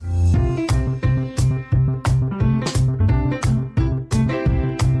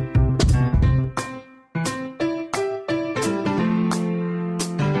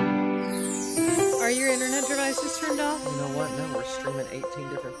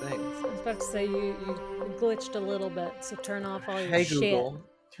things. I was about to say you glitched a little bit, so turn off all your Hey shit. Google,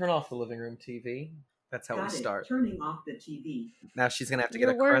 turn off the living room TV. That's how we start. Turning off the TV. Now she's gonna have to get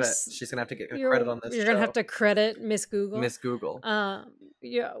Your a credit. worst- She's gonna have to get a You're, credit on this you're show. gonna have to credit Miss Google. Miss Google.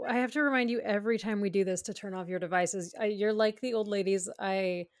 Yeah, I have to remind you every time we do this to turn off your devices. You're like the old ladies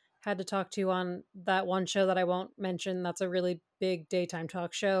I had to talk to on that one show that I won't mention. That's a really big daytime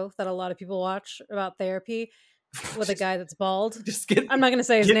talk show that a lot of people watch about therapy with a guy that's bald. Just get. I'm not going to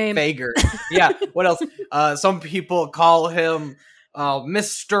say his get name. Fager. Yeah. What else? Some people call him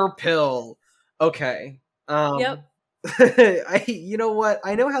Mr. Pill. Okay. Yep. You know what?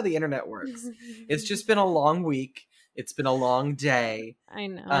 I know how the internet works. It's just been a long week. It's been a long day. I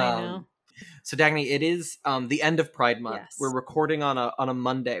know. So Dagny, it is the end of Pride Month. Yes. We're recording on a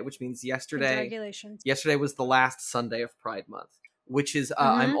Monday, which means yesterday was the last Sunday of Pride Month. Which is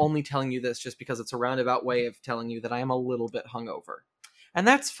I'm only telling you this just because it's a roundabout way of telling you that I am a little bit hungover, and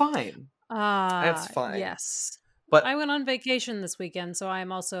that's fine. That's fine. Yes. But I went on vacation this weekend, so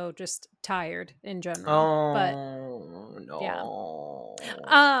I'm also just tired in general. No.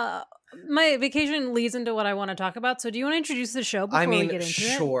 My vacation leads into what I want to talk about. So do you want to introduce the show before we get into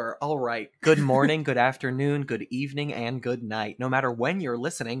it? Sure. All right. Good morning, good afternoon, good evening, and good night. No matter when you're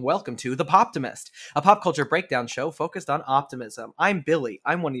listening, welcome to The Poptimist, a pop culture breakdown show focused on optimism. I'm Billy.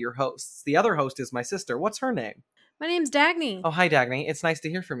 I'm one of your hosts. The other host is my sister. What's her name? My name's Dagny. Oh, hi, Dagny. It's nice to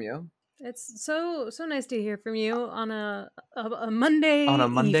hear from you. It's so nice to hear from you on a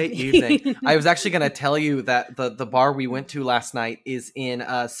Monday evening. I was actually going to tell you that the bar we went to last night is in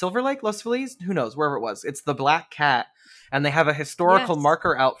Silver Lake, Los Feliz, who knows, wherever it was. It's the Black Cat, and they have a historical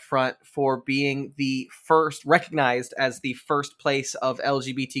marker out front for being the first, recognized as the first place of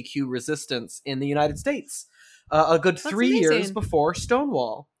LGBTQ resistance in the United States. A good 3 years before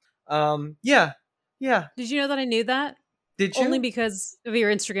Stonewall. Yeah. Did you know that I knew that? Did you? Only because of your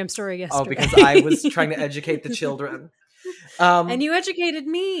Instagram story yesterday. Oh, because I was trying to educate the children. And you educated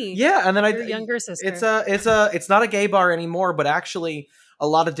me. Yeah, and then your younger sister. It's not a gay bar anymore, but actually a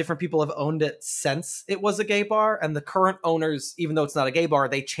lot of different people have owned it since it was a gay bar, and the current owners, even though it's not a gay bar,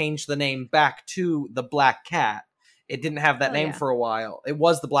 they changed the name back to the Black Cat. It didn't have that name for a while. It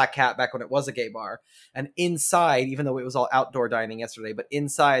was the Black Cat back when it was a gay bar. And inside, even though it was all outdoor dining yesterday, but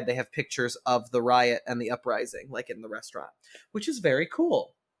inside they have pictures of the riot and the uprising, like in the restaurant, which is very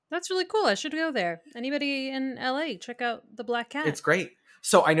cool. That's really cool. I should go there. Anybody in LA, check out the Black Cat. It's great.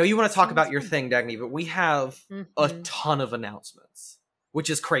 So I know you want to talk about your thing, Dagny, but we have a ton of announcements, which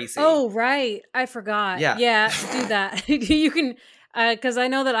is crazy. Oh, right. I forgot. Yeah, do that. You can... because I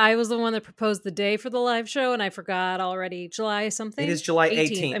know that I was the one that proposed the day for the live show, and I forgot already. July something? It is July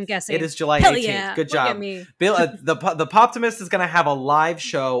 18th. I'm guessing. It is July 18th. Hell yeah. Good job. Look at me. Bill, the Poptimist is going to have a live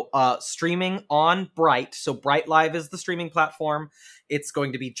show streaming on Bright. So Bright Live is the streaming platform. It's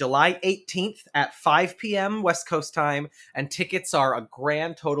going to be July 18th at 5 p.m. West Coast time, and tickets are a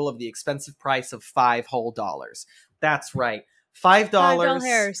grand total of the expensive price of $5 whole. That's right.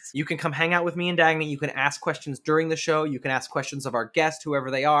 $5. You can come hang out with me and Dagny. You can ask questions during the show. You can ask questions of our guest,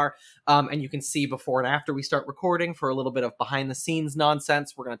 whoever they are. And you can see before and after we start recording for a little bit of behind the scenes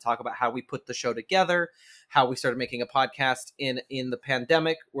nonsense. We're going to talk about how we put the show together, how we started making a podcast in the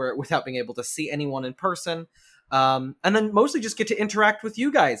pandemic without being able to see anyone in person. And then mostly just get to interact with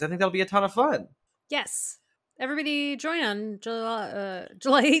you guys. I think that'll be a ton of fun. Yes. Everybody join on July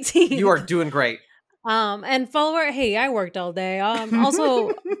 18th. You are doing great. And follower, hey, I worked all day.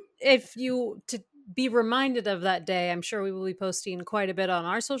 Also, if you to be reminded of that day, I'm sure we will be posting quite a bit on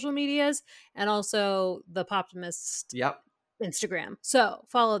our social medias and also the Poptimist Instagram. So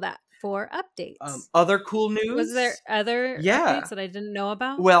follow that for updates. Other cool news? Was there other updates that I didn't know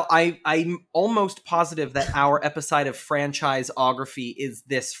about? Well, I'm almost positive that our episode of Franchiseography is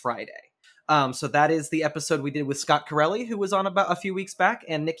this Friday. So that is the episode we did with Scott Corelli, who was on about a few weeks back,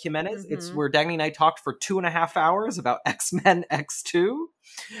 and Nick Jimenez. It's where Dagny and I talked for 2.5 hours about X-Men X2.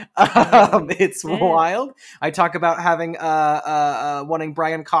 It's wild. I talk about having wanting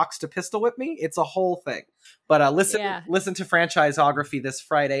Brian Cox to pistol whip me. It's a whole thing. But listen to Franchiseography this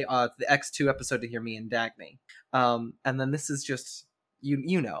Friday, the X2 episode, to hear me and Dagny. And then this is just...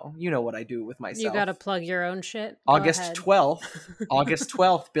 You know what I do with myself. You gotta plug your own shit. August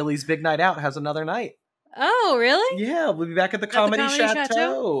 12th, Billy's Big Night Out has another night. Oh, really? Yeah, we'll be back at the Comedy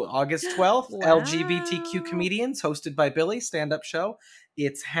Chateau. August 12th, LGBTQ comedians hosted by Billy, stand-up show.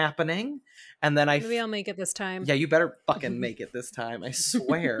 It's happening. And then Maybe I'll make it this time. Yeah, you better fucking make it this time. I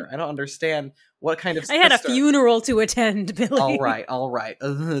swear. I don't understand what kind of I had a funeral to attend, Billy. All right.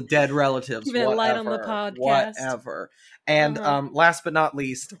 Dead relatives. Keeping it light on the podcast. Whatever. And last but not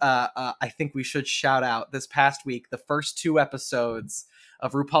least, I think we should shout out this past week, the first 2 episodes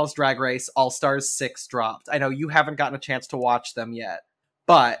of RuPaul's Drag Race All-Stars 6 dropped. I know you haven't gotten a chance to watch them yet,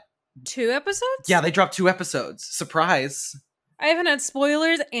 but 2 episodes? Yeah, they dropped 2 episodes. Surprise. I haven't had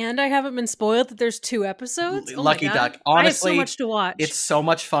spoilers, and I haven't been spoiled that there's 2 episodes. Lucky duck. Honestly, I have so much to watch. It's so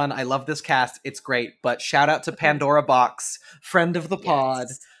much fun. I love this cast. It's great. But shout out to Pandora Box, friend of the pod,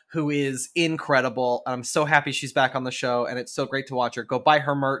 who is incredible. I'm so happy she's back on the show, and it's so great to watch her. Go buy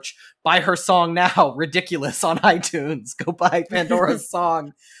her merch. Buy her song now, Ridiculous, on iTunes. Go buy Pandora's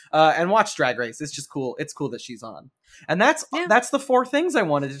song and watch Drag Race. It's just cool. It's cool that she's on. And that's the 4 things I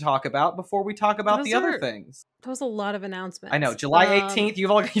wanted to talk about before we talk about the other things. That was a lot of Big Nights. I know. July 18th,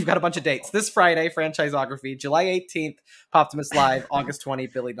 you've got a bunch of dates. This Friday, Franchisography. July 18th, Poptimus Live. August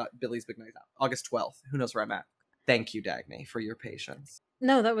 20th, Billy's Big Night Out. August 12th. Who knows where I'm at? Thank you, Dagny, for your patience.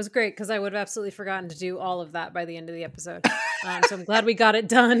 No, that was great, because I would have absolutely forgotten to do all of that by the end of the episode. So I'm glad we got it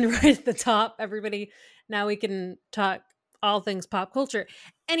done right at the top. Everybody, now we can talk all things pop culture.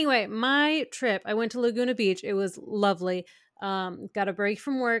 Anyway, my trip, I went to Laguna Beach. It was lovely. Got a break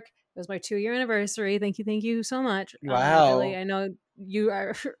from work. It was my 2-year anniversary. Thank you so much. Wow. Billy, I know you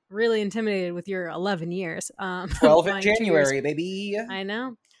are really intimidated with your 11 years. 12 in January, baby. I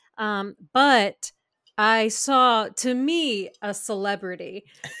know. But I saw, to me, a celebrity.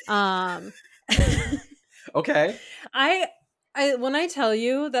 Okay. I when I tell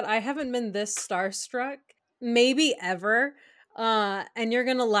you that I haven't been this starstruck, maybe ever, and you're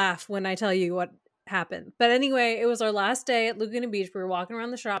gonna laugh when I tell you what happened. But anyway, it was our last day at Laguna Beach. We were walking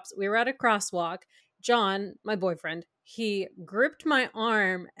around the shops. We were at a crosswalk. John, my boyfriend, he gripped my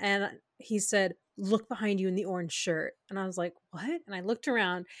arm and he said, "Look behind you in the orange shirt." And I was like, "What?" And I looked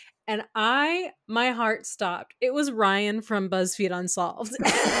around and my heart stopped. It was Ryan from BuzzFeed Unsolved.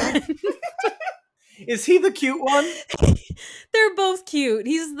 Is he the cute one? They're both cute.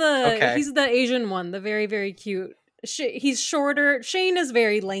 He's the Asian one, the very, very cute. He's shorter. Shane is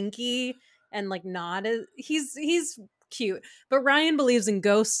very lanky and like not as he's cute. But Ryan believes in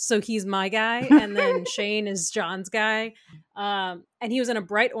ghosts, so he's my guy, and then Shane is John's guy. And he was in a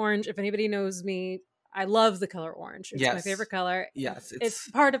bright orange. If anybody knows me, I love the color orange. It's my favorite color. Yes, it's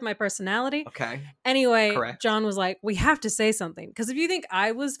part of my personality. Okay. Anyway, correct. John was like, "We have to say something," because if you think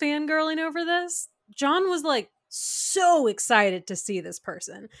I was fangirling over this, John was like so excited to see this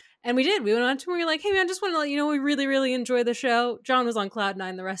person. And we did. We went on to him. We were like, "Hey man, just want to let you know we really, really enjoy the show." John was on cloud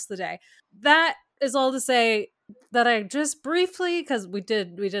 9 the rest of the day. That is all to say that I just briefly, because we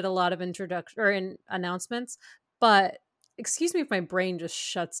did a lot of introduction or in announcements, but excuse me if my brain just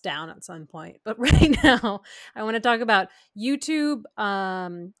shuts down at some point. But right now, I want to talk about YouTube,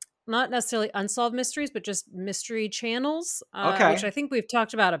 not necessarily unsolved mysteries, but just mystery channels, which I think we've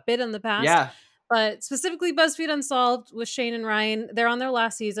talked about a bit in the past. Yeah. But specifically BuzzFeed Unsolved with Shane and Ryan. They're on their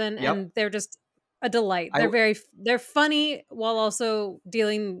last season, and they're just a delight. They're funny while also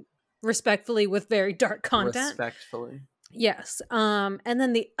dealing respectfully with very dark content. Respectfully. Yes. And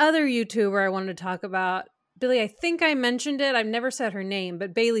then the other YouTuber I wanted to talk about, Billy, I think I mentioned it. I've never said her name,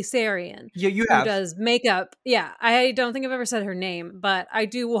 but Bailey Sarian. Yeah, you have. Who does makeup. Yeah, I don't think I've ever said her name, but I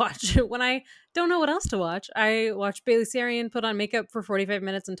do watch it when I don't know what else to watch. I watch Bailey Sarian put on makeup for 45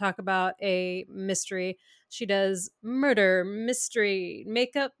 minutes and talk about a mystery. She does murder, mystery,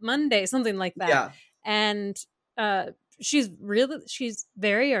 makeup Monday, something like that. Yeah. And she's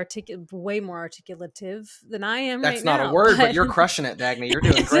very articulate, way more articulative than I am. That's right not now, a word, but you're crushing it, Dagny. You're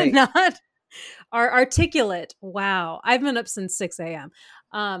doing great. Not articulate. Wow. I've been up since 6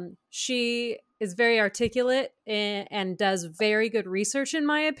 a.m. She is very articulate and does very good research, in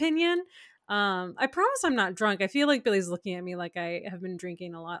my opinion. I promise I'm not drunk. I feel like Billy's looking at me like I have been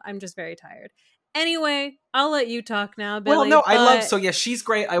drinking a lot. I'm just very tired. Anyway, I'll let you talk now, Billy. Well, no, I love. So yeah, she's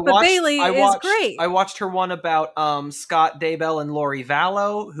great. Bailey is great. I watched her one about Scott Daybell and Lori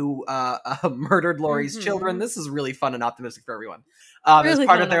Vallow, who murdered Lori's children. This is really fun and optimistic for everyone. Really as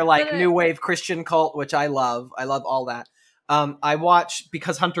part of their new wave Christian cult, which I love. I love all that. I watched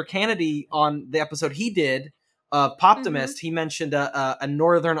because Hunter Kennedy on the episode he did, Poptimist. He mentioned a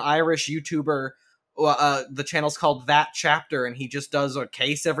Northern Irish YouTuber. The channel's called That Chapter, and he just does a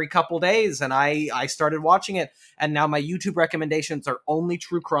case every couple days, and I started watching it, and now my YouTube recommendations are only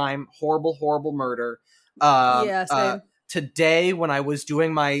true crime, horrible murder. Today, when I was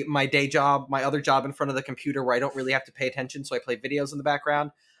doing my day job, my other job in front of the computer where I don't really have to pay attention, so I play videos in the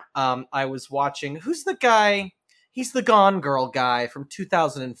background, I was watching, who's the guy? He's the Gone Girl guy from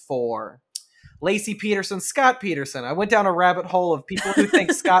 2004. Lacey Peterson, Scott Peterson. I went down a rabbit hole of people who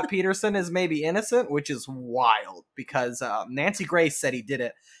think Scott Peterson is maybe innocent, which is wild because Nancy Grace said he did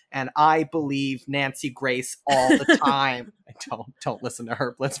it, and I believe Nancy Grace all the time. I don't listen to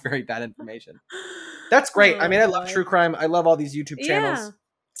her. That's very bad information. That's great. I mean, I love true crime. I love all these YouTube channels.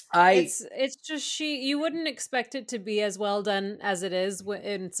 It's just you wouldn't expect it to be as well done as it is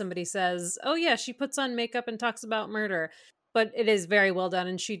when somebody says, "Oh yeah, she puts on makeup and talks about murder," but it is very well done,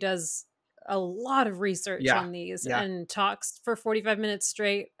 and she does a lot of research on these and talks for 45 minutes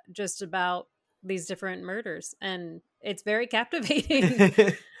straight just about these different murders, and it's very captivating.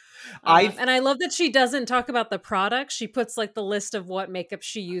 And I love that she doesn't talk about the product. She puts like the list of what makeup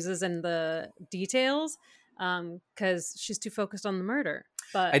she uses and the details because she's too focused on the murder.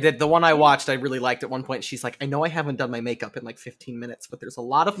 But I did. The one I watched, I really liked. At one point, she's like, I know I haven't done my makeup in like 15 minutes, but there's a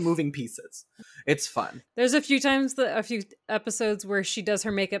lot of moving pieces. It's fun. There's a few times, a few episodes where she does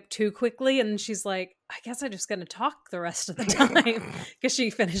her makeup too quickly, and she's like, I guess I'm just going to talk the rest of the time because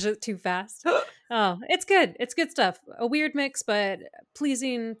she finishes it too fast. Oh, it's good. It's good stuff. A weird mix, but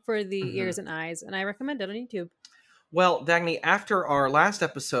pleasing for the ears and eyes, and I recommend it on YouTube. Well, Dagny, after our last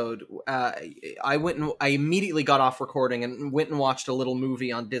episode, I immediately got off recording and went and watched a little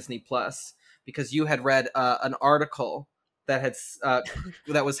movie on Disney Plus because you had read an article that had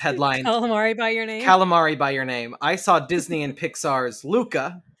that was headlined Calamari by Your Name. Calamari by Your Name. I saw Disney and Pixar's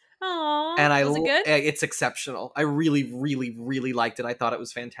Luca. Aww, and was it good? It's exceptional. I really, really, really liked it. I thought it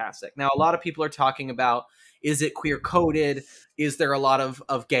was fantastic. Now, a lot of people are talking about, is it queer coded? Is there a lot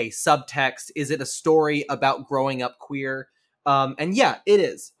of gay subtext? Is it a story about growing up queer? And yeah, it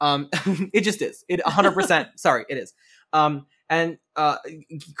is. It just is. It 100%. Sorry, it is. And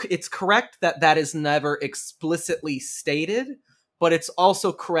it's correct that is never explicitly stated, but it's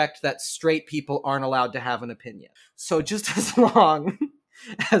also correct that straight people aren't allowed to have an opinion. So just as long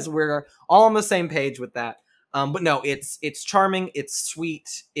as we're all on the same page with that. But no, it's charming, it's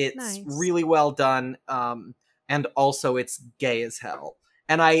sweet, it's really well done, and also it's gay as hell.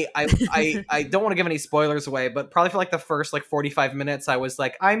 And I don't want to give any spoilers away, but probably for like the first 45 minutes, I was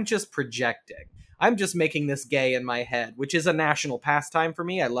like, I'm just projecting. I'm just making this gay in my head, which is a national pastime for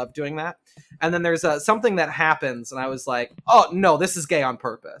me. I love doing that. And then there's something that happens, and I was like, oh no, this is gay on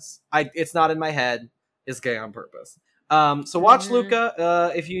purpose. It's not in my head. It's gay on purpose. So watch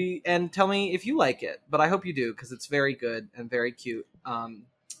Luca, and tell me if you like it, but I hope you do, because it's very good and very cute.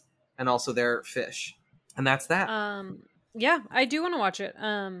 And also they're fish, and that's that. Yeah, I do want to watch it.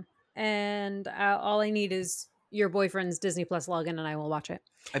 And all I need is your boyfriend's Disney Plus login, and I will watch it.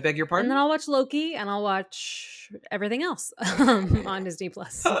 I beg your pardon? And then I'll watch Loki, and I'll watch everything else on Disney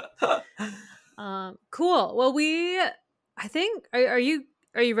Plus. Cool. Well, I think, are you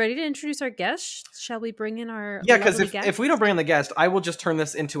ready to introduce our guest? Shall we bring in our because if we don't bring in the guest, I will just turn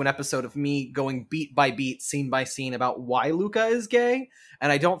this into an episode of me going beat by beat, scene by scene about why Luca is gay.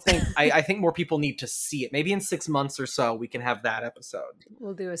 And I don't think I think more people need to see it. Maybe in 6 months or so we can have that episode.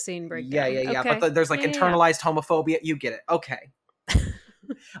 We'll do a scene breakdown. Yeah. Okay. But there's internalized homophobia. You get it. Okay.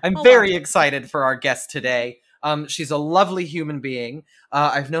 I'm very excited for our guest today. She's a lovely human being.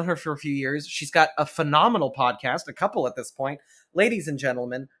 I've known her for a few years. She's got a phenomenal podcast, a couple at this point. Ladies and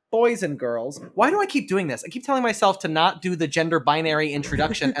gentlemen, boys and girls. Why do I keep doing this? I keep telling myself to not do the gender binary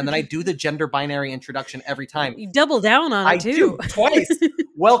introduction, and then I do the gender binary introduction every time. You double down on it, too. I do, twice.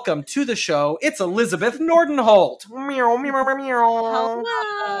 Welcome to the show. It's Elizabeth Nordenholt. Meow, meow, meow, meow.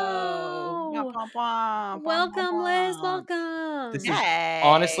 Hello. Welcome, Liz. Welcome. This is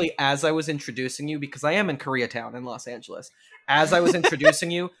honestly, as I was introducing you, because I am in Koreatown in Los Angeles, as I was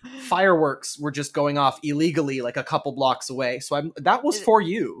introducing you, fireworks were just going off illegally like a couple blocks away. So that was for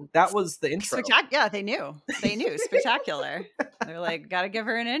you. That was the intro. Yeah, they knew. Spectacular. They're like, gotta give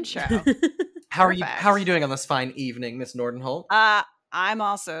her an intro. How are you doing on this fine evening, Miss Nordenholt? I'm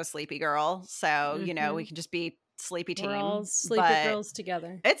also a sleepy girl, so we can just be sleepy team. We're all sleepy girls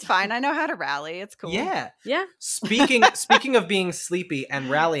together. It's fine. I know how to rally. It's cool. Yeah. Speaking of being sleepy and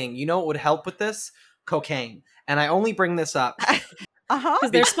rallying, you know what would help with this? Cocaine. And I only bring this up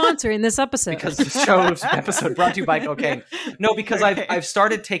because they're sponsoring this episode. Because the show's episode brought to you by cocaine. No, because I've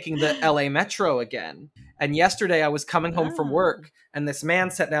started taking the LA Metro again. And yesterday I was coming home from work, and this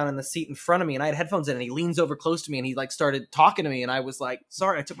man sat down in the seat in front of me, and I had headphones in, and he leans over close to me, and he started talking to me, and I was like,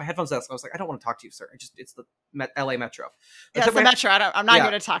 sorry, I took my headphones out. So I was like, I don't want to talk to you, sir. It's the LA Metro. Yeah, it's the Metro. I'm not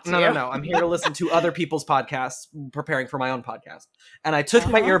going to talk to you. No. I'm here to listen to other people's podcasts, preparing for my own podcast. And I took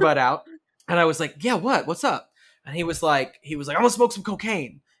my earbud out, and I was like, yeah, what's up? And he was like, I'm going to smoke some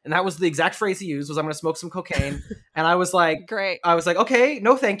cocaine. And that was the exact phrase he used, was I'm going to smoke some cocaine. And I was like, Great. okay,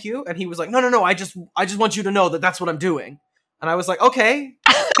 no, thank you. And he was like, no, I just want you to know that that's what I'm doing. And I was like, okay,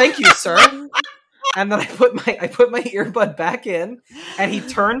 thank you, sir. And then I put my earbud back in, and he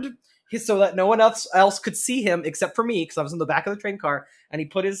turned so that no one else could see him except for me, because I was in the back of the train car, and he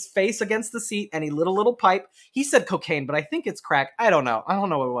put his face against the seat and he lit a little pipe. He said cocaine, but I think it's crack. I don't know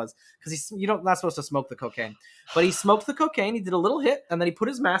what it was, because you're not supposed to smoke the cocaine. But he smoked the cocaine, he did a little hit, and then he put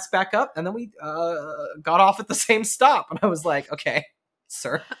his mask back up, and then we got off at the same stop. And I was like, okay,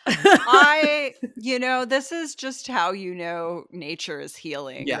 sir. This is just how nature is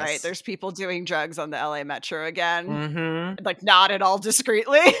healing, Yes. right? There's people doing drugs on the LA Metro again, Mm-hmm. like not at all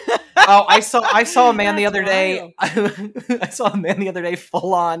discreetly. Oh, I saw a man the That's other day. I saw a man the other day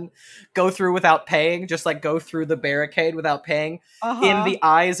full on go through without paying, just like go through the barricade without paying in the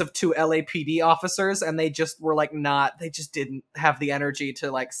eyes of 2 LAPD officers, and they just were like they just didn't have the energy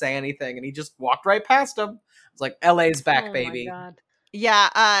to like say anything, and he just walked right past them. It's like, LA's back, baby. My God.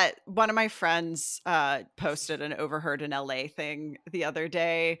 Yeah, one of my friends posted an overheard in LA thing the other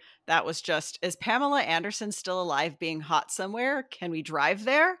day that was just, is Pamela Anderson still alive being hot somewhere? Can we drive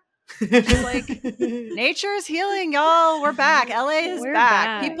there? She's like, nature is healing, y'all. We're back. LA is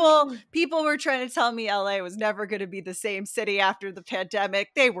back. People were trying to tell me LA was never going to be the same city after the pandemic.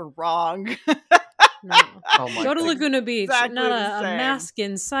 They were wrong. No. Oh my Go to God. Laguna Beach. Exactly Not the a same. mask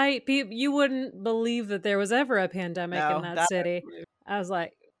in sight. You wouldn't believe that there was ever a pandemic No, in that city. I was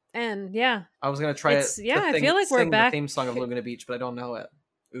like, and yeah. I was gonna try It's- yeah, I feel like we're sing back- the theme song of Laguna Beach, but I don't know it.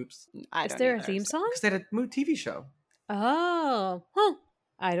 Oops. I Is don't there a either, theme so- song? Because they had a TV show. Oh, huh.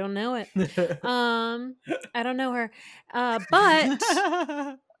 I don't know it. I don't know her. But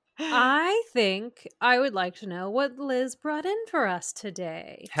I think I would like to know what Liz brought in for us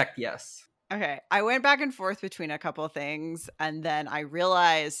today. Heck yes. Okay, I went back and forth between a couple of things, and then I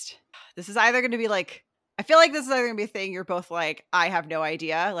realized this is either going to be like, I feel like this is either going to be a thing you're both like, I have no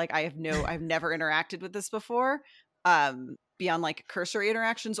idea, like I've never interacted with this before, beyond like cursory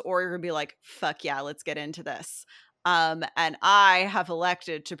interactions, or you're going to be like, fuck yeah, let's get into this. And I have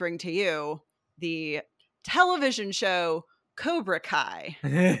elected to bring to you the television show Cobra Kai,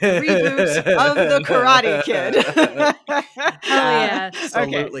 reboot of the Karate Kid. Hell yeah.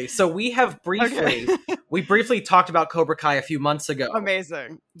 Absolutely. So we have briefly talked about Cobra Kai a few months ago.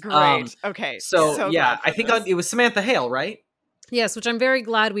 Amazing. Great. Okay. So yeah, glad for I think this. it was Samantha Hale, right? Yes, which I'm very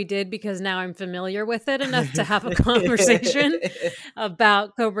glad we did, because now I'm familiar with it enough to have a conversation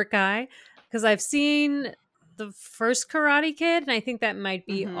about Cobra Kai, because I've seen the first Karate Kid, and I think that might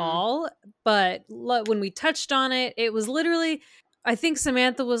be Mhm. all. But when we touched on it, it was literally, I think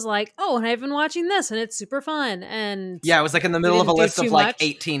Samantha was like, "Oh, and I've been watching this, and it's super fun." And Yeah, it was like in the middle of a didn't do list of too like much.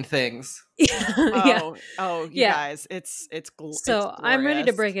 18 things. yeah. You Yeah. guys, it's So I'm ready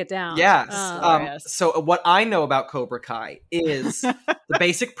to break it down. Yes. Glorious. So what I know about Cobra Kai is the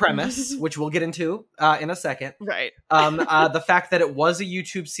basic premise, which we'll get into in a second. right. The fact that it was a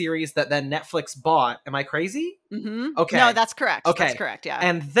YouTube series that then Netflix bought. Am I crazy? Mm-hmm. Okay. No, that's correct. Okay. That's correct. Yeah.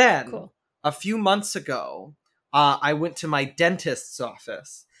 And then Cool. a few months ago, I went to my dentist's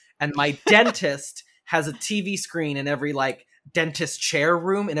office, and my dentist has a TV screen in every like dentist chair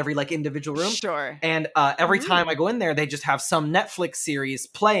room, in every like individual room. Sure. And every time I go in there, they just have some Netflix series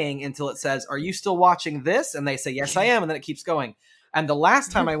playing until it says, "Are you still watching this?" And they say, "Yes, I am." And then it keeps going. And the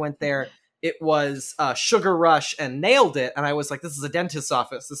last time I went there, it was Sugar Rush and Nailed It. And I was like, this is a dentist's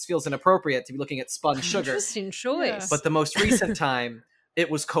office. This feels inappropriate to be looking at spun sugar. Interesting choice. But the most recent time, it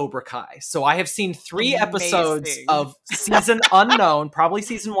was Cobra Kai. So I have seen 3 episodes Amazing. of season unknown, probably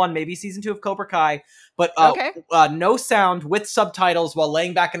season 1, maybe season 2 of Cobra Kai, but Okay. no sound with subtitles while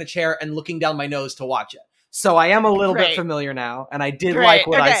laying back in a chair and looking down my nose to watch it. So I am a little bit Great. familiar now, and I did Great. like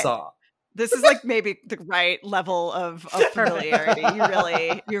what I Okay. saw. This is like maybe the right level of familiarity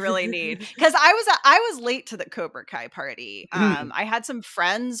you really need, because I was late to the Cobra Kai party. I had some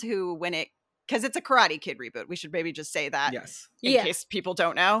friends who, because it's a Karate Kid reboot, we should maybe just say that Yes. in Yeah. case people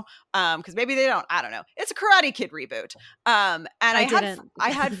don't know, because maybe they don't. I don't know. It's a Karate Kid reboot. And I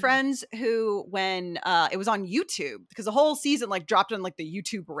had friends who, when it was on YouTube, because the whole season like dropped on like the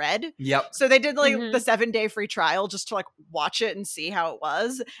YouTube Red. Yep. So they did like Mhm. the 7-day free trial just to like watch it and see how it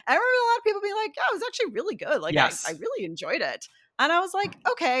was. And I remember a lot of people being like, "Oh, it was actually really good. Like, Yes. I really enjoyed it." And I was like,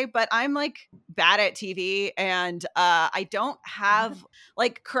 okay, but I'm like bad at TV, and I don't have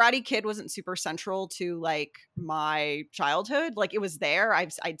like Karate Kid wasn't super central to like my childhood. Like it was there.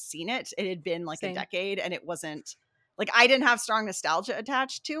 I'd seen it. It had been like Same. a decade, and it wasn't like I didn't have strong nostalgia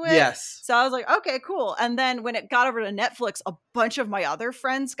attached to it. Yes. So I was like, okay, cool. And then when it got over to Netflix, a bunch of my other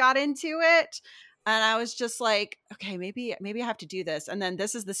friends got into it. And I was just like, okay, maybe I have to do this. And then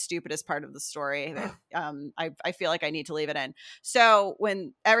this is the stupidest part of the story that I feel like I need to leave it in. So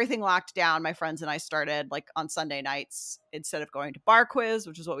when everything locked down, my friends and I started, like, on Sunday nights, instead of going to Bar Quiz,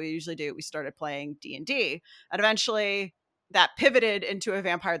 which is what we usually do, we started playing D&D. And eventually that pivoted into a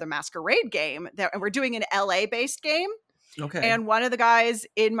Vampire the Masquerade game. And we're doing an LA-based game. Okay. And one of the guys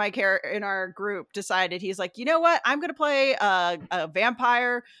in our group decided, he's like, you know what? I'm going to play a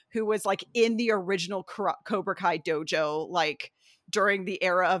vampire who was, like, in the original Cobra Kai dojo, like, during the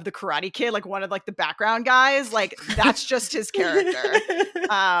era of the Karate Kid, like, one of, like, the background guys. Like, that's just his character.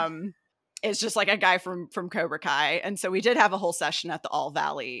 It's just, like, a guy from Cobra Kai. And so we did have a whole session at the All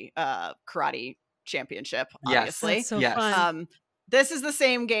Valley Karate Championship, obviously. That's so fun. This is the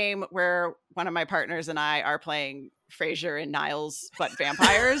same game where one of my partners and I are playing Frasier and Niles, but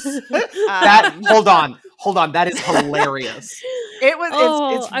vampires. Hold on, that is hilarious. It's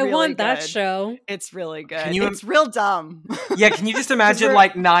really I want that good. show. It's really good. Can you It's real dumb. Yeah, can you just imagine,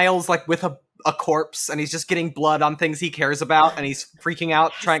 like, Niles, like, with a corpse, and he's just getting blood on things he cares about, and he's freaking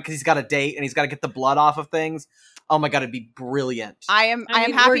out because he's got a date and he's got to get the blood off of things. Oh my god, it'd be brilliant. I am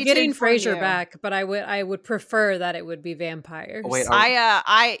happy. We're getting to Frasier back, but I would prefer that it would be vampires. Oh, wait,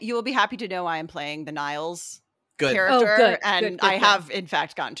 you will be happy to know I am playing the Niles good character, good, and good. I have in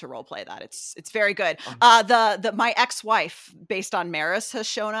fact gotten to role play that. It's very good. My ex-wife, based on Maris, has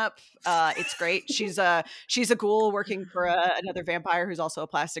shown up. It's great. She's a ghoul working for another vampire who's also a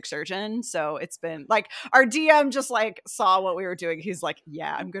plastic surgeon. So it's been like, our DM just, like, saw what we were doing. He's like,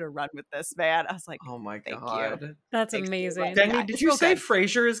 yeah, I'm gonna run with this, man. I was like, oh my thank god, you. That's Thanks. amazing. Dagny, Yeah, did it's you real say good.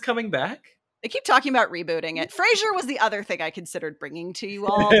 Frasier is coming back? They keep talking about rebooting it. Frasier was the other thing I considered bringing to you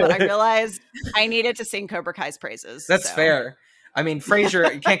all, but I realized I needed to sing Cobra Kai's praises. That's fair. I mean,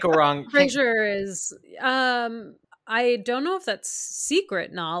 Frasier, you can't go wrong. Frasier is I don't know if that's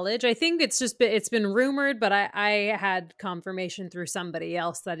secret knowledge. I think it's been rumored, but I had confirmation through somebody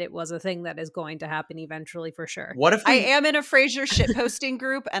else that it was a thing that is going to happen eventually for sure. What if I am in a Frasier shitposting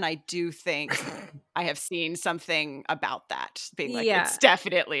group, and I do think I have seen something about that being like, it's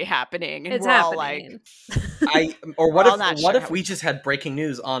definitely happening, and it's we're happening. all like, what if we just had breaking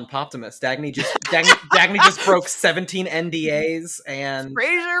news on Poptimus? Dagny just broke 17 NDAs and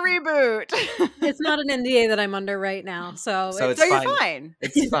Frasier reboot. It's not an NDA that I'm under right now, so it's you're fine. fine.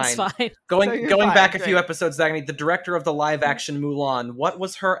 It's fine. It's fine. Going fine, back a great. few episodes, Dagny, the director of the live action Mulan, what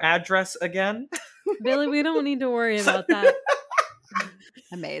was her address again? Billy, we don't need to worry about that.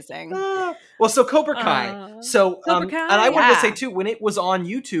 Amazing. Well, so Cobra Kai. Cobra Kai, and I wanted to yeah. say too, when it was on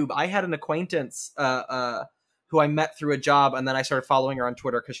YouTube, I had an acquaintance who I met through a job, and then I started following her on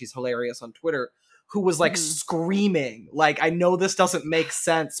Twitter because she's hilarious on Twitter, who was like screaming, like, I know this doesn't make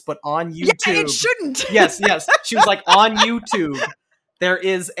sense, but on YouTube, Yeah, it shouldn't. yes, she was like, on YouTube, there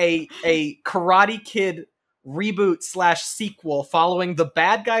is a Karate Kid reboot / sequel following the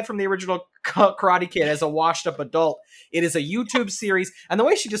bad guy from the original Karate Kid as a washed up adult. It is a YouTube series, and the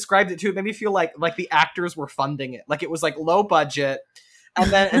way she described it too, it made me feel like the actors were funding it, like it was like low budget.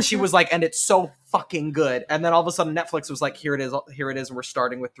 And she was like, and it's so fucking good. And then all of a sudden Netflix was like, here it is, and we're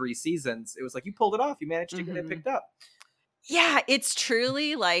starting with 3 seasons. It was like, you pulled it off. You managed to get it picked up. Yeah, it's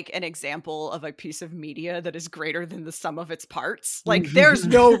truly like an example of a piece of media that is greater than the sum of its parts. Like, there's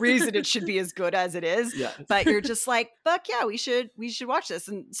no reason it should be as good as it is. Yes. But you're just like, fuck yeah, we should watch this.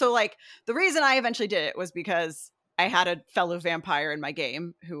 And so, like, the reason I eventually did it was because I had a fellow vampire in my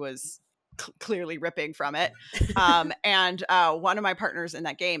game who was clearly ripping from it. And one of my partners in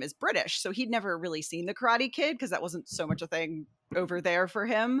that game is British, so he'd never really seen the Karate Kid because that wasn't so much a thing over there for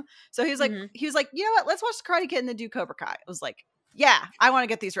him. So he was like, you know what, let's watch the Karate Kid and then do Cobra Kai. I was like, yeah, I want to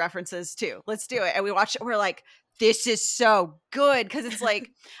get these references too. Let's do it. And we watched it. We're like, this is so good, because it's like,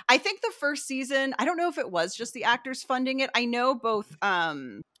 I think the first season, I don't know if it was just the actors funding it. I know both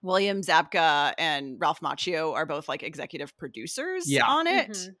William Zabka and Ralph Macchio are both like executive producers on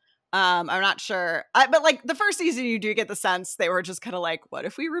it. I'm not sure. But like the first season, you do get the sense they were just kind of like, what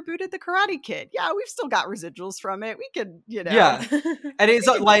if we rebooted the Karate Kid? Yeah, we've still got residuals from it. We could, you know. Yeah. And it's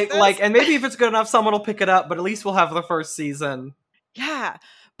like, and maybe if it's good enough, someone will pick it up, but at least we'll have the first season. Yeah.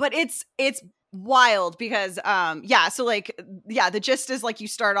 But it's wild because, so like, the gist is like, you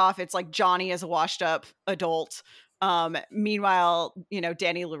start off, it's like Johnny is a washed up adult. Meanwhile, you know,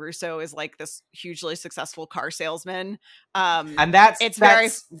 Danny LaRusso is like this hugely successful car salesman. And that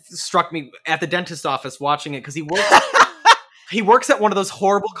struck me at the dentist office watching it, because he works at one of those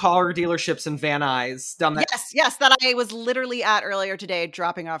horrible car dealerships in Van Nuys down that Yes, that I was literally at earlier today,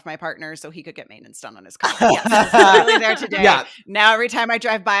 dropping off my partner so he could get maintenance done on his car. Yes, I was literally there today. Yeah. Now every time I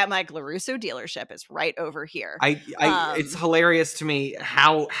drive by, I'm like, LaRusso dealership is right over here. It's hilarious to me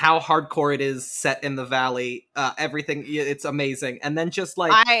how hardcore it is set in the valley. Everything, it's amazing. And then just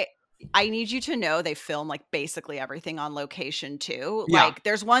like I need you to know they film like basically everything on location too. Yeah. Like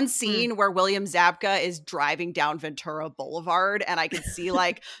there's one scene where William Zabka is driving down Ventura Boulevard and I can see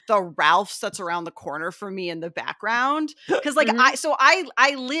like the Ralph's that's around the corner from me in the background. Cause like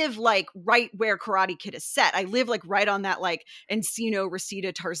I live like right where Karate Kid is set. I live like right on that like Encino,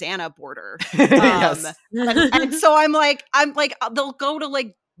 Reseda, Tarzana border. Yes. And so I'm like, they'll go to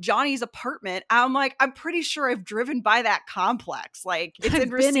like Johnny's apartment. I'm like, I'm pretty sure I've driven by that complex. Like it's I've in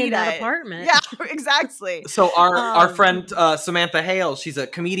been Reseda. in that apartment. Yeah, exactly. So our friend Samantha Hale, she's a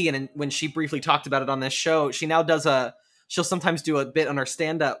comedian, and when she briefly talked about it on this show, she now she'll sometimes do a bit on her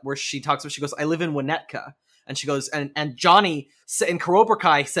stand-up where she talks about, she goes, I live in Winnetka. And she goes, and Johnny in Cobra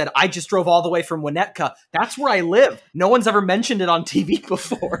Kai said, I just drove all the way from Winnetka. That's where I live. No one's ever mentioned it on TV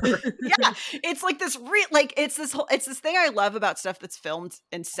before. Yeah, it's like this it's this thing I love about stuff that's filmed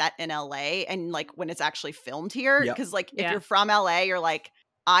and set in LA and like when it's actually filmed here. Because like if you're from LA, you're like,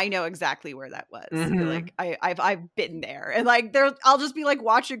 I know exactly where that was. Mhm. Like I've been there. And like I'll just be like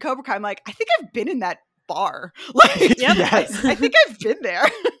watching Cobra Kai. I'm like, I think I've been in that bar. Like Yes. I think I've been there.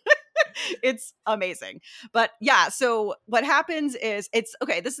 It's amazing. But yeah, so what happens is this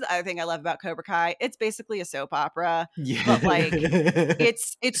is the other thing I love about Cobra Kai. It's basically a soap opera. Yeah. But like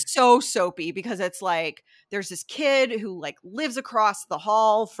it's so soapy because it's like there's this kid who like lives across the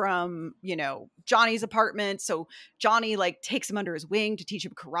hall from, you know, Johnny's apartment. So Johnny like takes him under his wing to teach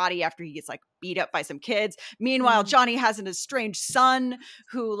him karate after he gets like beat up by some kids. Meanwhile, Johnny has an estranged son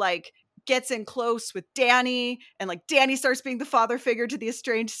who like gets in close with Danny, and like Danny starts being the father figure to the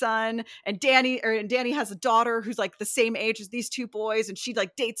estranged son, and Danny has a daughter who's like the same age as these two boys, and she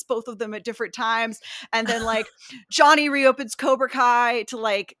like dates both of them at different times. And then like Johnny reopens Cobra Kai to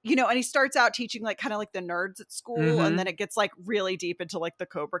like, you know, and he starts out teaching like kind of like the nerds at school, and then it gets like really deep into like the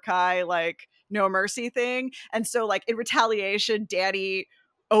Cobra Kai like No Mercy thing. And so like in retaliation, Danny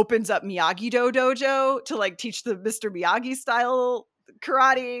opens up Miyagi-Do dojo to like teach the Mr. Miyagi style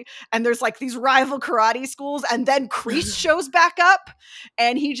karate, and there's like these rival karate schools, and then Kreese shows back up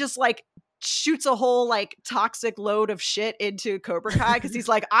and he just like shoots a whole like toxic load of shit into Cobra Kai because he's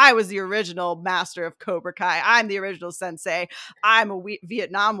like, I was the original master of Cobra Kai, I'm the original sensei, I'm a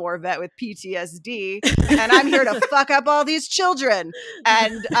Vietnam War vet with PTSD, and I'm here to fuck up all these children.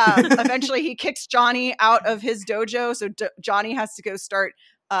 And eventually he kicks Johnny out of his dojo, so Johnny has to go start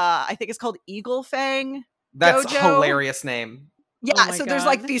I think it's called Eagle Fang. That's dojo. a hilarious name. Yeah, so there's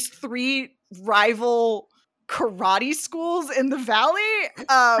like these 3 rival karate schools in the valley,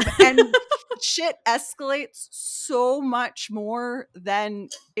 and shit escalates so much more than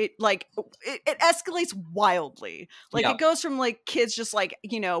it escalates wildly. Like it goes from like kids just like,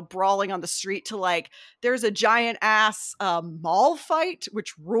 you know, brawling on the street to like there's a giant ass mall fight,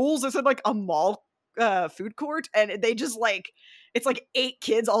 which rules. It's in like a mall food court, and they just like, it's like 8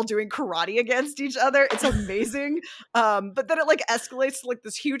 kids all doing karate against each other. It's amazing. But then it like escalates to like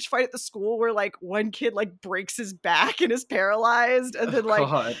this huge fight at the school where like one kid like breaks his back and is paralyzed, and then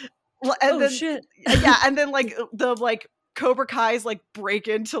like shit. Yeah, and then like the like Cobra Kai's like break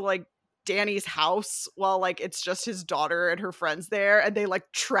into like Danny's house while like it's just his daughter and her friends there, and they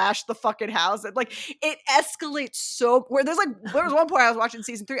like trash the fucking house, and like it escalates so where there was one point I was watching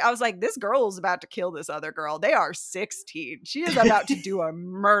season 3, I was like, this girl is about to kill this other girl. They are 16. She is about to do a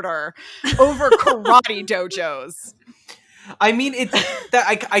murder over karate dojos. I mean, it's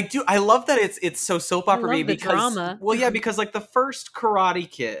that I love that it's so soap opera because drama. Well, yeah, because like the first Karate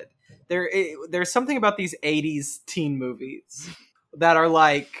Kid, there's something about these 80s teen movies that are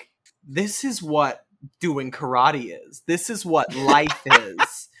like, this is what doing karate is. This is what life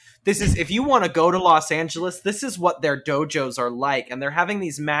is. This is, if you want to go to Los Angeles, this is what their dojos are like. And they're having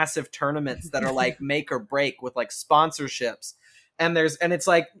these massive tournaments that are like make or break with like sponsorships. And it's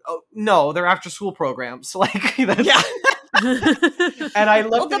like, oh, no, they're after school programs. Like, yeah. And I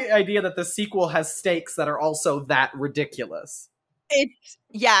love the idea that the sequel has stakes that are also that ridiculous.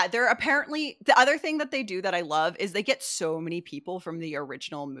 They're apparently, the other thing that they do that I love is they get so many people from the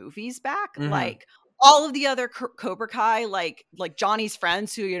original movies back. Like all of the other Cobra Kai, like Johnny's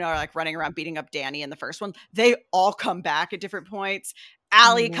friends who, you know, are like running around beating up Danny in the first one, they all come back at different points.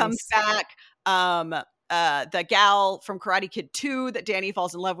 Allie comes back. the gal from Karate Kid 2 that Danny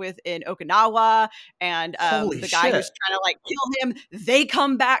falls in love with in Okinawa, and the guy who's trying to like kill him. They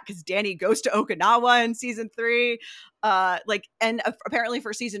come back because Danny goes to Okinawa in season 3. And apparently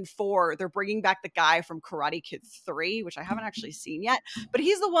for season 4, they're bringing back the guy from Karate Kid 3, which I haven't actually seen yet. But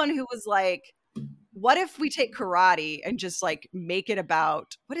he's the one who was like, what if we take karate and just like make it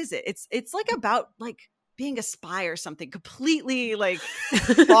about, what is it? It's like about like being a spy or something completely like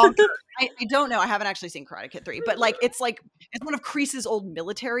bonkers. I don't know. I haven't actually seen Karate Kid 3, but like it's one of Kreese's old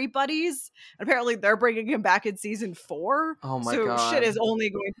military buddies. Apparently they're bringing him back in season 4. Oh my god. So shit is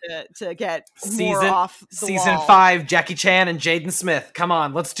only going to get more off the season wall. 5, Jackie Chan and Jaden Smith. Come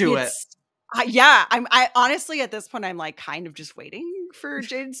on, let's do it. I honestly at this point I'm like kind of just waiting for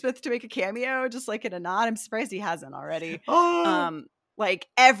Jaden Smith to make a cameo, just like in a nod. I'm surprised he hasn't already. Like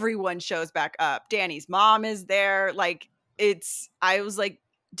everyone shows back up. Danny's mom is there. Like I was like,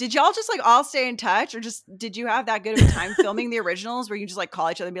 did y'all just like all stay in touch, or just did you have that good of a time filming the originals where you just like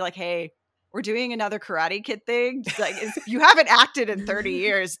call each other and be like, hey, we're doing another Karate Kid thing? Like, you haven't acted in 30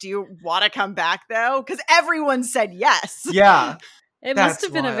 years. Do you want to come back though? Because everyone said yes. Yeah. It must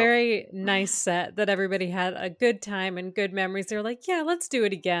have been a very nice set that everybody had a good time and good memories. They're like, yeah, let's do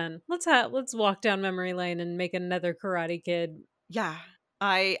it again. Let's walk down memory lane and make another Karate Kid. Yeah,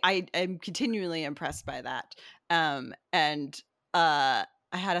 I am continually impressed by that.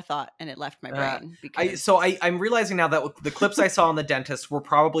 I had a thought and it left my brain. I'm realizing now that the clips I saw on The Dentist were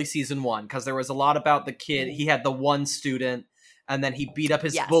probably season 1, because there was a lot about the kid. He had the one student, and then he beat up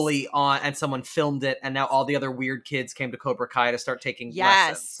his bully and someone filmed it, and now all the other weird kids came to Cobra Kai to start taking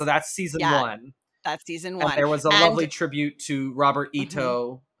lessons. So that's season 1. That's season 1. And there was a lovely tribute to Robert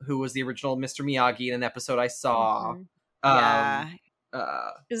Ito, who was the original Mr. Miyagi in an episode I saw.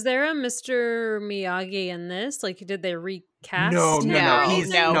 Is there a Mr. Miyagi in this? Like, did they recast? No.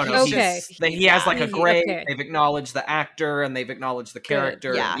 Okay. He has like a grade. Okay. They've acknowledged the actor and they've acknowledged the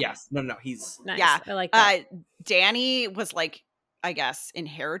character. Yeah. Yes. No. He's nice. Yeah. I like that. Danny was like, I guess,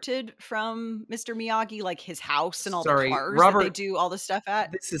 inherited from Mr. Miyagi, like his house and all the cars that they do all the stuff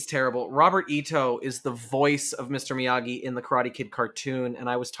at. This is terrible. Robert Ito is the voice of Mr. Miyagi in the Karate Kid cartoon, and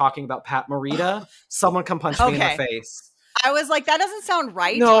I was talking about Pat Morita. Someone come punch me in the face. I was like, that doesn't sound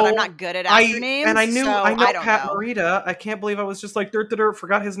right, but I'm not good at actor names. And I know Pat Morita. I can't believe I was just like,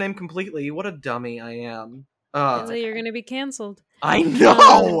 forgot his name completely. What a dummy I am. You're going to be canceled. I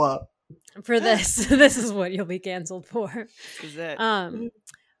know! For this. This is what you'll be canceled for. This is it.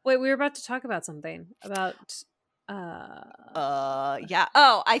 Wait, we were about to talk about something. About... yeah.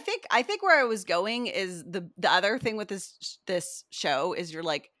 Oh, I think where I was going is the other thing with this show is you're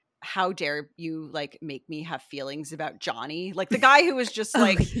like, how dare you like make me have feelings about Johnny, like the guy who was just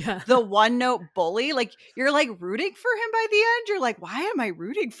like the one note bully. Like you're like rooting for him by the end. You're like, why am I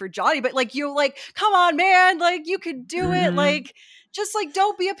rooting for Johnny? But like you're like, come on, man, like you could do it. Like just like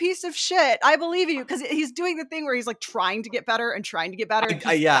don't be a piece of shit. I believe in you, because he's doing the thing where he's like trying to get better and trying to get better.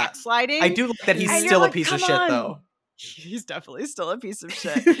 Backsliding. I do like that he's still a piece of shit though. He's definitely still a piece of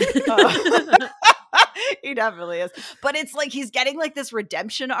shit. He definitely is. But it's like he's getting like this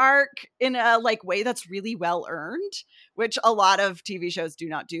redemption arc in a like way that's really well earned, which a lot of TV shows do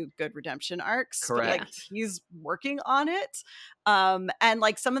not do good redemption arcs. Correct. But, like he's working on it. And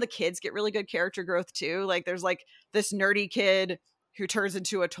like some of the kids get really good character growth too. Like there's like this nerdy kid who turns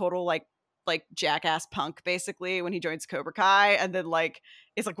into a total like jackass punk basically when he joins Cobra Kai, and then like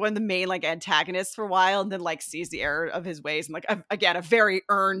it's like one of the main like antagonists for a while, and then like sees the error of his ways, and like again a very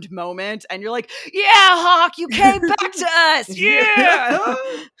earned moment, and you're like, yeah, Hawk, you came back to us. Yeah.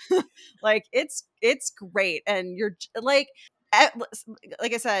 Like it's great. And you're like I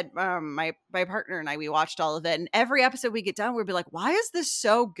said, my partner and I, we watched all of it, and every episode we get done, we'd be like, why is this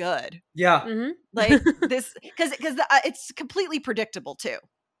so good? Yeah. Like this, because it's completely predictable too.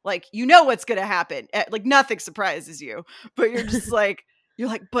 Like, you know what's going to happen. Like, nothing surprises you. But you're just like, you're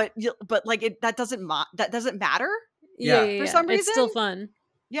like, but like, that doesn't matter. Yeah. For some reason. It's still fun.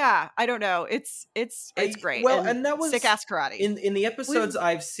 Yeah. I don't know. It's great. Well, and that was sick-ass karate. In the episodes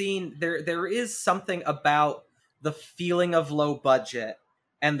I've seen, there is something about the feeling of low budget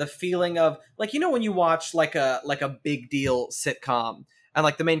and the feeling of, like, you know, when you watch like a big deal sitcom, and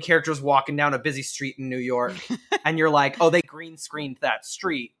like the main character's walking down a busy street in New York, and you're like, oh, they green screened that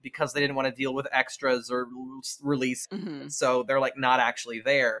street because they didn't want to deal with extras or release. So they're like not actually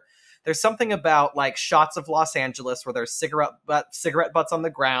there. There's something about like shots of Los Angeles where there's cigarette butts on the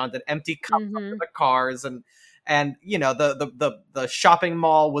ground and empty cups under the cars, and you know the shopping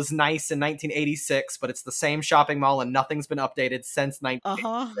mall was nice in 1986, but it's the same shopping mall and nothing's been updated since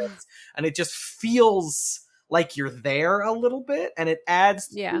 1986, and it just feels like you're there a little bit, and it adds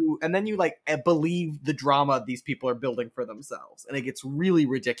Yeah. to, and then you like believe the drama these people are building for themselves, and it gets really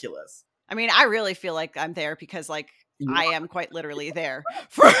ridiculous. I mean, I really feel like I'm there because like You I am quite literally there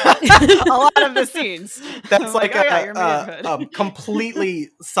for a lot of the scenes. That's I'm like oh, yeah, your neighborhood. completely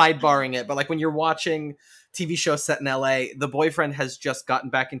sidebarring it, but like when you're watching TV show set in LA, the boyfriend has just gotten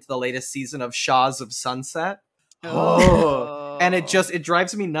back into the latest season of Shaws of Sunset. Oh. And it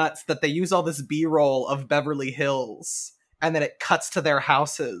drives me nuts that they use all this B-roll of Beverly Hills, and then it cuts to their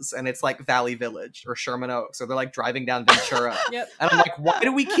houses, and it's like Valley Village or Sherman Oaks, or they're like driving down Ventura. Yep. And I'm like, why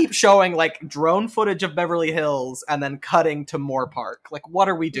do we keep showing like drone footage of Beverly Hills and then cutting to Moore Park? Like, what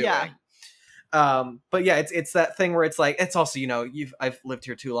are we doing? Yeah. But yeah, it's that thing where it's like, it's also, you know, I've lived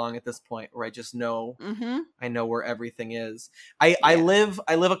here too long at this point where I just know, I know where everything is. I live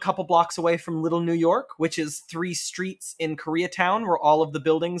a couple blocks away from Little New York, which is 3 streets in Koreatown where all of the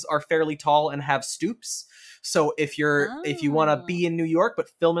buildings are fairly tall and have stoops. So if you want to be in New York but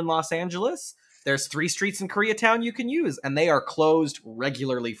film in Los Angeles, there's 3 streets in Koreatown you can use, and they are closed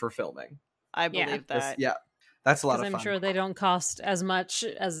regularly for filming. I believe that. That's a lot of fun. I'm sure they don't cost as much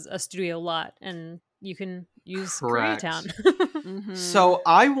as a studio lot, and you can use Correct. Koreatown. So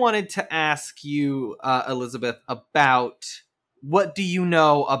I wanted to ask you, Elizabeth, about what do you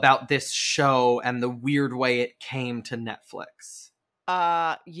know about this show and the weird way it came to Netflix?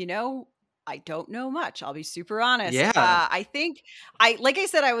 You know, I don't know much. I'll be super honest. Yeah. I think like I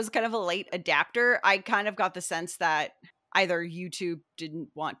said, I was kind of a late adapter. I kind of got the sense that either YouTube didn't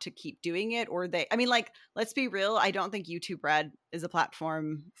want to keep doing it, or like, let's be real. I don't think YouTube Red is a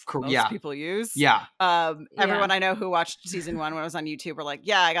platform most people use. Yeah. Everyone I know who watched season 1 when I was on YouTube were like,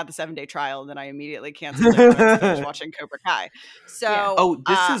 yeah, I got the 7-day trial, and then I immediately canceled it when I was finished watching Cobra Kai. So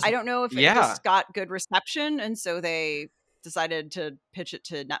I don't know if it just got good reception, and so they decided to pitch it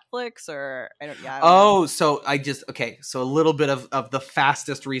to Netflix, or I don't know. So so a little bit of the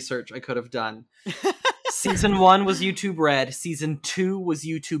fastest research I could have done. Season 1 was YouTube Red, season 2 was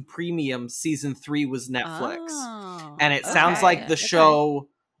YouTube Premium, season 3 was Netflix. And it sounds like the show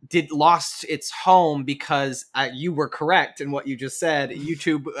lost its home because you were correct in what you just said.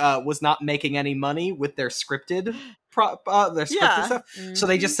 YouTube was not making any money with their scripted stuff. So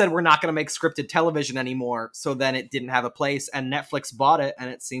they just said, we're not going to make scripted television anymore. So then it didn't have a place, and Netflix bought it,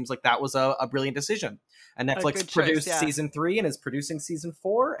 and it seems like that was a brilliant decision. And Netflix produced season 3 and is producing season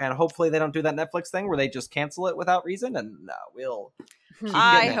 4, and hopefully they don't do that Netflix thing where they just cancel it without reason, and we'll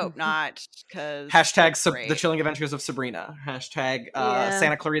I hope not, because hashtag The Chilling Adventures of Sabrina, hashtag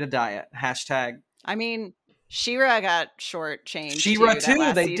Santa Clarita Diet, hashtag. I mean, She-Ra got shortchanged. She-Ra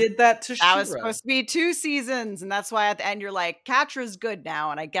too. They did that to She-Ra. That was supposed to be 2 seasons, and that's why at the end you're like, Catra's good now,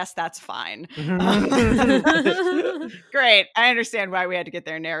 and I guess that's fine. Great. I understand why we had to get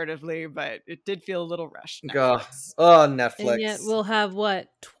there narratively, but it did feel a little rushed. Netflix. Oh, Netflix. And yet we'll have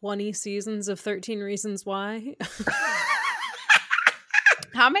 20 seasons of 13 Reasons Why.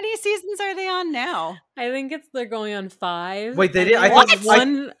 How many seasons are they on now? I think they're going on 5. Wait, they did. I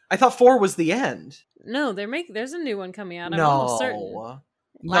thought 4 was the end. No, there's a new one coming out. I'm no. almost certain.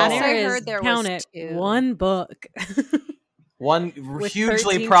 Last I heard there was 2. One book. One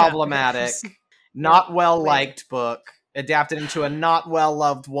hugely problematic, not well liked book adapted into a not well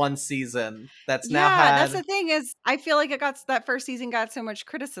loved 1 season that's now had. That's the thing is, I feel like that first season got so much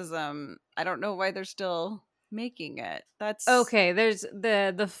criticism. I don't know why they're still making it. That's okay. There's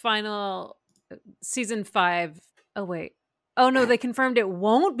the final season 5. Oh wait. Oh no, they confirmed it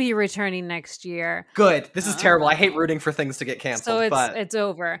won't be returning next year. Good. This is terrible. I hate rooting for things to get canceled. So it's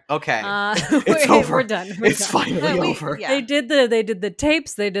over. Okay, it's over. We're done. It's finally over. Yeah. They did the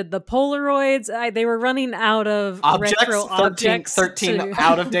tapes. They did the Polaroids. They were running out of retro objects. 13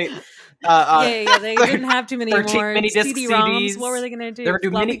 out of date. They didn't have too many more mini disc CD-ROMs. What were they going to do? They were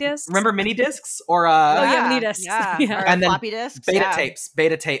doing floppy discs? Remember mini discs or mini discs. Yeah. And then floppy discs.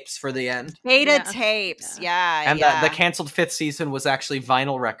 Beta tapes for the end. Beta tapes. Yeah. And the canceled 5th season was actually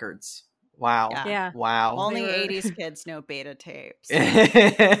vinyl records. Wow. Yeah. Wow. Only 80s kids know beta tapes.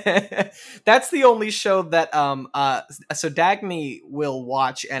 That's the only show that so Dagny will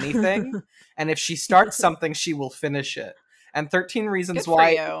watch anything, and if she starts something, she will finish it. And 13 Reasons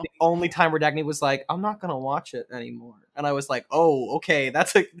Why, the only time where Dagny was like, I'm not going to watch it anymore. And I was like, oh, okay.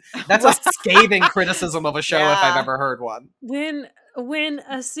 That's a scathing criticism of a show if I've ever heard one. When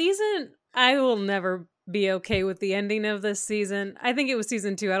a season, I will never be okay with the ending of this season. I think it was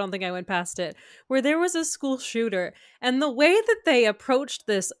season 2. I don't think I went past it. Where there was a school shooter. And the way that they approached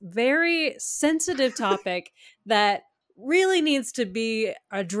this very sensitive topic that really needs to be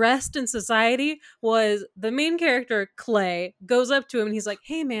addressed in society was the main character, Clay, goes up to him and he's like,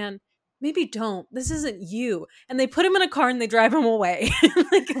 hey man, maybe don't. This isn't you. And they put him in a car and they drive him away.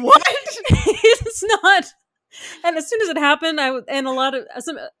 Like, What? it's not. And as soon as it happened, and a lot of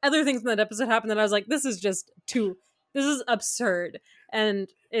some other things in that episode happened that I was like, this is just too, this is absurd. And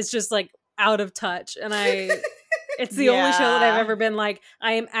it's just like out of touch. And it's the only show that I've ever been like,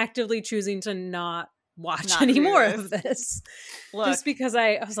 I am actively choosing to not watch any more of this. Look, just because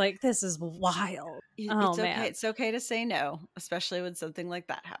I was like, this is wild. It's okay. It's okay to say no, especially when something like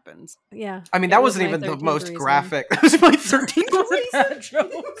that happens. Yeah. I mean, that wasn't even the most graphic. That was my 13th reason.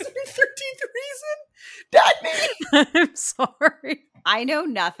 13th reason? Dad, I'm sorry. I know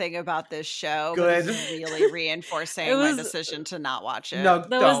nothing about this show. Good. But it's really reinforcing my decision to not watch it. No,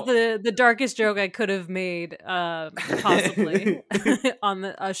 that was the darkest joke I could have made, possibly, on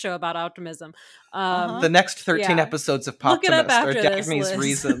a show about optimism. The next 13 episodes of Poptimist are Dagny's list.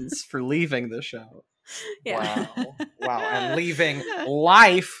 reasons for leaving the show. Yeah. Wow. And leaving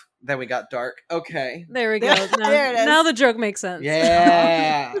life. Then we got dark. Okay. There we go. There it is. Now the joke makes sense.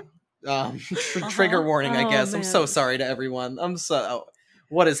 Yeah. Trigger warning, I guess. Man. I'm so sorry to everyone.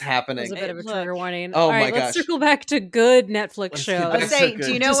 What is happening? It was a bit of a trigger warning. Oh All my right, gosh. let's circle back to good Netflix Let's shows. get I back was saying, good.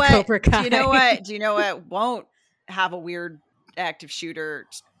 do you know Just what? Cobra Kai. Do you know what won't have a weird active shooter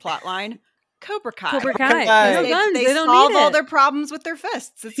plot line? Cobra Kai. Cobra Kai. Cobra Kai. No guns. They They don't solve need all it. their problems with their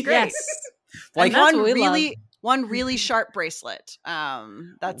fists. It's great. Yes. Like And that's one what we love. really sharp bracelet.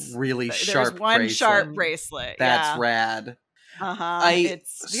 That's really there's sharp one bracelet. sharp bracelet. That's rad.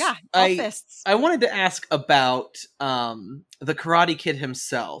 It's all fists. I wanted to ask about the Karate Kid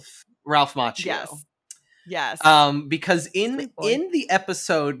himself, Ralph Macchio. Yes. Because in the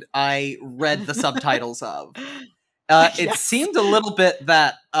episode I read the subtitles of, it seemed a little bit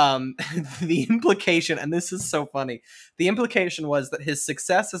that the implication, and this is so funny, the implication was that his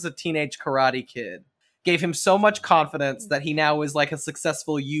success as a teenage karate kid gave him so much confidence that he now is like a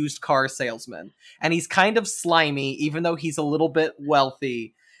successful used car salesman. And he's kind of slimy, even though he's a little bit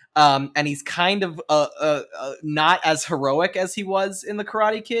wealthy. And he's kind of not as heroic as he was in the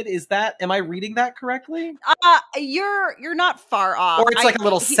Karate Kid. Am I reading that correctly? You're not far off. Or it's like a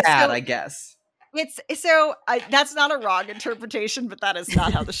little sad, I guess. It's that's not a wrong interpretation, but that is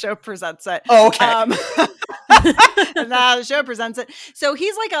not how the show presents it. Oh, okay. That's not how the show presents it. So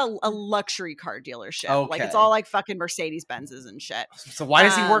he's like a luxury car dealership. Okay. Like it's all like fucking Mercedes Benzes and shit. So why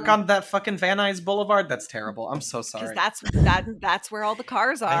does he work on that fucking Van Nuys Boulevard? That's terrible. I'm so sorry. Because that's where all the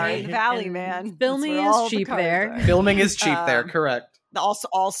cars are in the valley, man. Filming That's where all is the cheap cars there. are. Filming is cheap there, correct.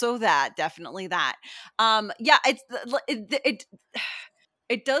 Also that, definitely that.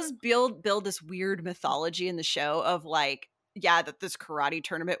 It does build this weird mythology in the show of like, that this karate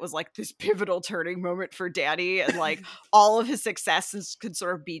tournament was like this pivotal turning moment for Danny, and like all of his successes could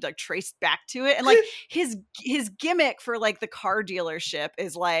sort of be like traced back to it. And like his gimmick for like the car dealership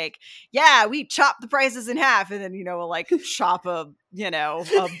is like, we chop the prices in half, and then we'll like chop a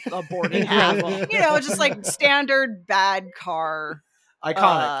board in half. Just like standard bad car.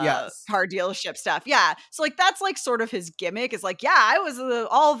 Iconic, yes. Car dealership stuff. Yeah. So like that's like sort of his gimmick is like, I was the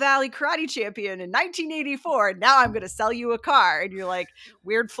All Valley Karate Champion in 1984, and now I'm going to sell you a car. And you're like,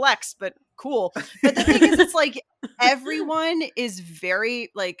 weird flex, but cool. But the thing is, it's like everyone is very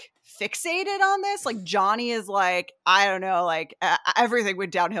like fixated on this. Like Johnny is like, I don't know, like everything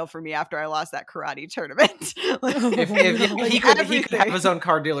went downhill for me after I lost that karate tournament. He could have his own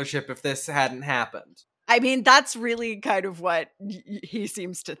car dealership if this hadn't happened. I mean, that's really kind of what he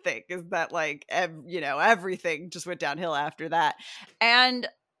seems to think, is that like, everything just went downhill after that. And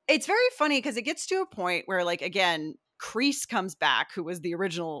it's very funny because it gets to a point where like, again, Kreese comes back, who was the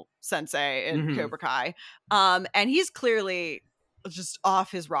original sensei in Cobra Kai. And he's clearly just off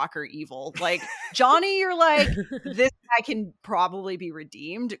his rocker evil. Like Johnny, you're like, this guy can probably be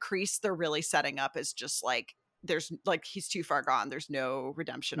redeemed. Kreese, they're really setting up as just like, there's like, he's too far gone. There's no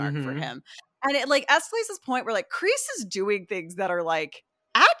redemption arc for him. And it like escalates this point where like Kreese is doing things that are like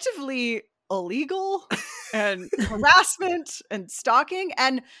actively illegal and harassment and stalking.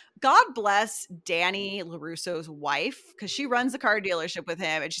 And God bless Danny LaRusso's wife, because she runs the car dealership with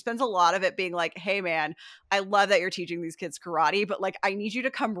him, and she spends a lot of it being like, hey man, I love that you're teaching these kids karate, but like I need you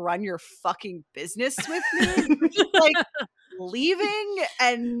to come run your fucking business with me. Like leaving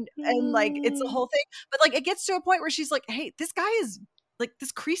and like it's a whole thing. But like it gets to a point where she's like, hey, this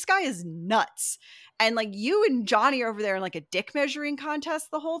Kreese guy is nuts. and like you and Johnny are over there in like a dick measuring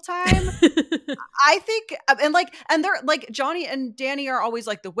contest the whole time. I think, and they're like, Johnny and Danny are always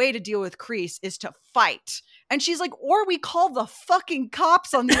like, the way to deal with Kreese is to fight. And she's like, or we call the fucking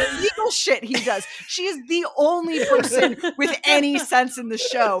cops on the illegal shit he does. She is the only person with any sense in the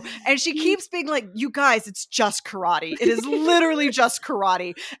show. And she keeps being like, you guys, it's just karate. It is literally just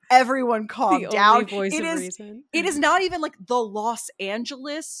karate. Everyone calm down. It is not even like the Los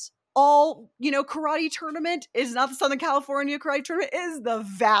Angeles karate tournament. Is not the Southern California karate tournament. It is the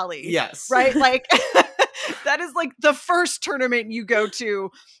Valley. Yes. Right? Like that is like the first tournament you go to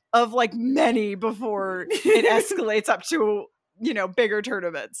of like many before it escalates up to, bigger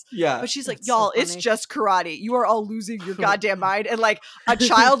tournaments. Yeah. But she's like, y'all, it's just karate. You are all losing your goddamn mind. And like a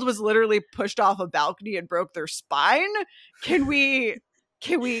child was literally pushed off a balcony and broke their spine. Can we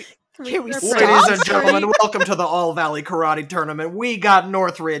Ladies stop? and gentlemen, welcome to the All Valley Karate Tournament. We got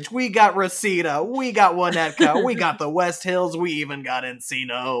Northridge, we got Reseda, we got Winnetka, we got the West Hills, we even got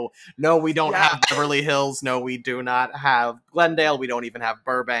Encino. No, we don't have Beverly Hills. No, we do not have Glendale. We don't even have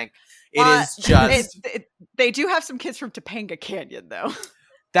Burbank. It is just... They do have some kids from Topanga Canyon, though.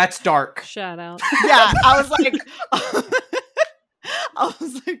 That's dark. Shout out. Yeah, I was like,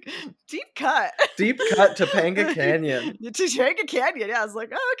 deep cut. Deep cut Topanga Canyon. Topanga Canyon, yeah. I was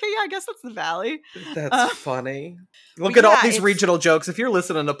like, oh, okay, yeah, I guess that's the valley. That's funny. Look at all these regional jokes. If you're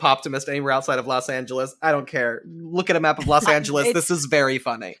listening to Poptimist anywhere outside of Los Angeles, I don't care. Look at a map of Los Angeles. This is very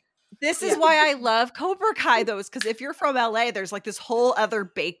funny. This is why I love Cobra Kai, though, is because if you're from LA, there's like this whole other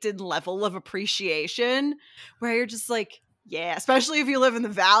baked in level of appreciation where you're just like, yeah, especially if you live in the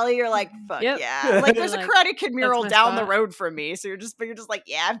valley, you're like, fuck yeah. Like there's a Karate Kid mural down the road from me. So you're just like,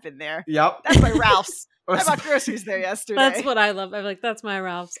 yeah, I've been there. Yep. That's my Ralph's. I bought groceries there yesterday. That's what I love. I'm like, that's my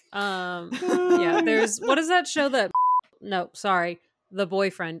Ralph's. What is that show that The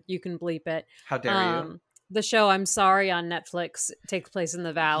Boyfriend, you can bleep it. How dare you? The show I'm Sorry on Netflix takes place in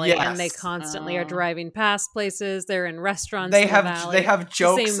the Valley, and they constantly are driving past places. They're in restaurants. They have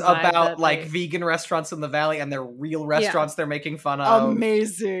jokes about like vegan restaurants in the Valley, and they're real restaurants they're making fun of.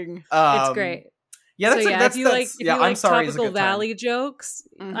 Amazing. It's great. Yeah, if you like I'm Sorry topical Valley jokes,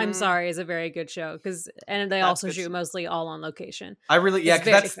 I'm Sorry is a very good show and they also shoot mostly all on location. I really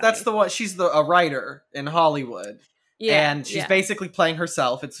that's the one. She's a writer in Hollywood. Yeah, and she's basically playing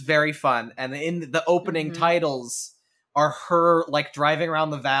herself. It's very fun. And in the opening titles are her like driving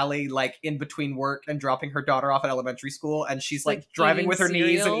around the valley, like in between work and dropping her daughter off at elementary school. And she's like driving with her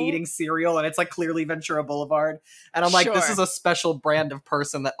knees and eating cereal. And it's like clearly Ventura Boulevard. And I'm like, this is a special brand of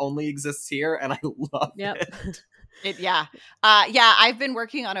person that only exists here. And I love it. I've been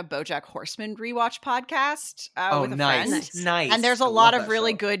working on a BoJack Horseman rewatch podcast with a friend. Nice. And there's a lot of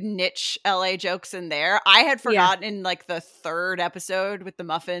really good niche LA jokes in there. I had forgotten in like the third episode with the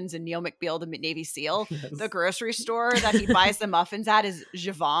muffins and Neil McBeal, the Navy SEAL, the grocery store that he buys the muffins at is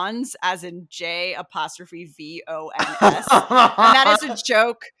Javon's, as in J''VONS. And that is a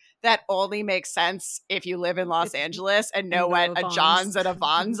joke that only makes sense if you live in Los Angeles and know what a John's and a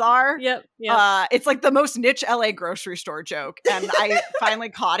Vons are. Yep. It's like the most niche LA grocery store joke. And I finally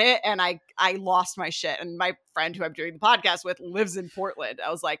caught it and I lost my shit. And my friend who I'm doing the podcast with lives in Portland. I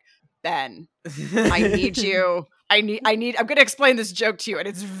was like, Ben, I need you. I'm going to explain this joke to you. And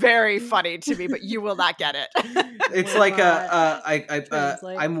it's very funny to me, but you will not get it. It's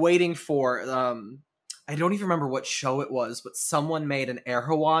I'm waiting for, I don't even remember what show it was, but someone made an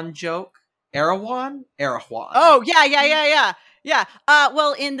Erewhon joke. Erewhon? Oh, yeah. Yeah.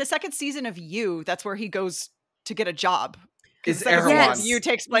 Well, in the second season of You, that's where he goes to get a job. Is Erewhon. You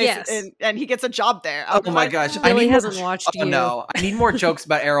takes place and he gets a job there. Oh my gosh. Billy hasn't watched You. No. I need more jokes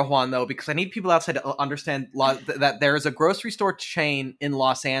about Erewhon, though, because I need people outside to understand that there is a grocery store chain in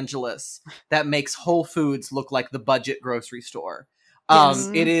Los Angeles that makes Whole Foods look like the budget grocery store.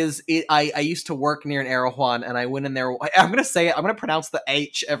 I used to work near an Erewhon, and I went in there. I'm going to pronounce the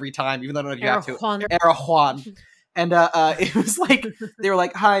H every time, even though I don't know if you have to. Erewhon. And it was like, they were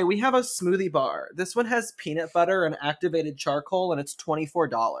like, hi, we have a smoothie bar. This one has peanut butter and activated charcoal, and it's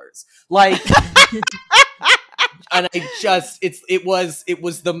 $24. Like, and it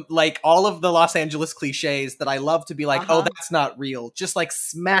was the, like, all of the Los Angeles cliches that I love to be like, oh, that's not real. Just like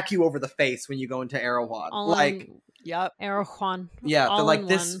smack you over the face when you go into Erewhon. Yep. Erewhon. Yeah, they're like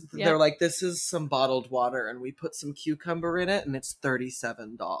this. Yep. They're like, this is some bottled water, and we put some cucumber in it, and it's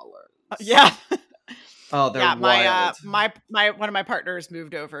 $37. Yeah. Oh, they're wild. My one of my partners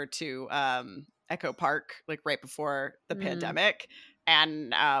moved over to Echo Park like right before the pandemic,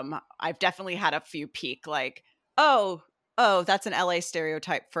 and I've definitely had a few peak like, oh, oh, that's an LA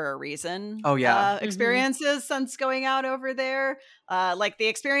stereotype for a reason. Oh, yeah. Experiences since going out over there. Like the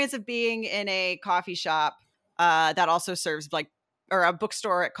experience of being in a coffee shop that also serves like, or a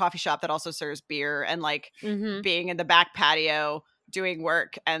bookstore at coffee shop that also serves beer, and like being in the back patio doing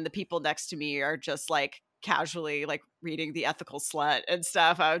work, and the people next to me are just like casually like reading The Ethical Slut and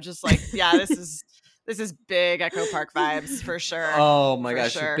stuff. I was just like, yeah, this is big Echo Park vibes for sure. Oh my For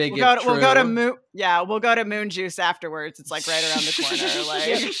gosh, sure. big. We'll go to Moon. Yeah, we'll go to Moon Juice afterwards. It's like right around the corner.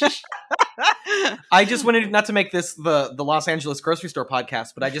 Like, I just went in, not to make this the Los Angeles grocery store podcast,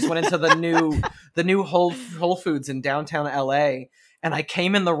 but I just went into the new Whole Foods in downtown LA, and I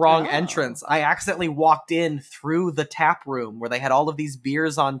came in the wrong entrance. I accidentally walked in through the tap room where they had all of these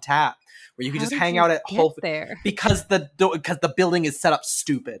beers on tap, where you could just hang out at Whole Foods there? because the building is set up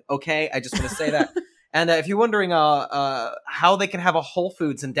stupid. Okay, I just want to say that. And if you're wondering how they can have a Whole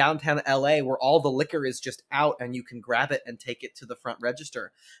Foods in downtown LA where all the liquor is just out and you can grab it and take it to the front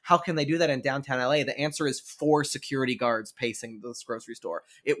register, how can they do that in downtown LA? The answer is 4 security guards pacing this grocery store.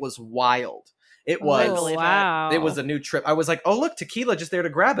 It was wild. It was wow. It was a new trip. I was like, oh look, tequila just there to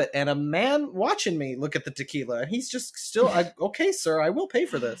grab it, and a man watching me look at the tequila, and he's just still okay, sir, I will pay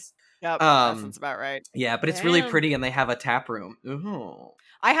for this. Yep, that sounds about right. Yeah, but it's really pretty, and they have a tap room. Ooh.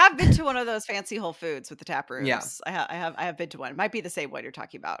 I have been to one of those fancy Whole Foods with the tap rooms. Yeah. I have been to one. It might be the same one you're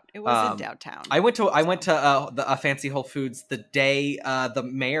talking about. It was in downtown. I went to a fancy Whole Foods the day the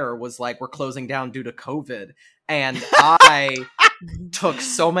mayor was like, we're closing down due to COVID, and I took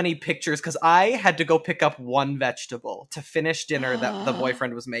so many pictures because I had to go pick up one vegetable to finish dinner that the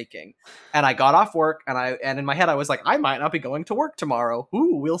boyfriend was making, and I got off work, and in my head I was like, I might not be going to work tomorrow.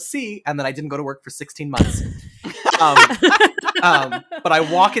 Ooh, we'll see. And then I didn't go to work for 16 months. But I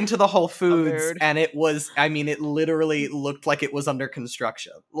walk into the Whole Foods and it literally looked like it was under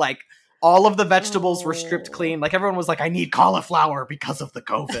construction. Like all of the vegetables were stripped clean. Like everyone was like, I need cauliflower because of the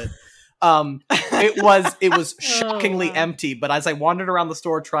COVID. It was shockingly empty. But as I wandered around the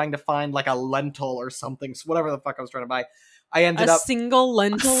store trying to find like a lentil or something, whatever the fuck I was trying to buy, I ended up single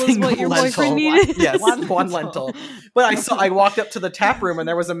lentil is what your boyfriend needed. Yes, one lentil. But I walked up to the tap room and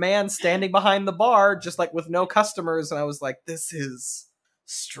there was a man standing behind the bar, just like with no customers, and I was like, this is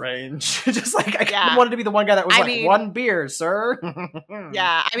strange. Just like I kind of wanted to be the one guy that was one beer, sir.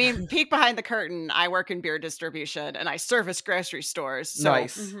 Yeah, I mean, peek behind the curtain. I work in beer distribution and I service grocery stores. So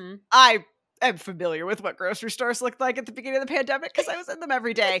nice. I am familiar with what grocery stores looked like at the beginning of the pandemic because I was in them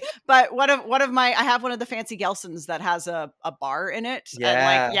every day. But I have one of the fancy Gelsons that has a bar in it.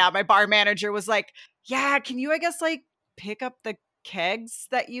 Yeah. And my bar manager was like, yeah, can you, I guess, like pick up the kegs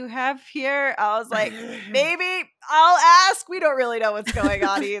that you have here? I was like, maybe I'll ask. We don't really know what's going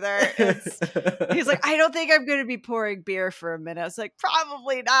on either. He's like, I don't think I'm going to be pouring beer for a minute. I was like,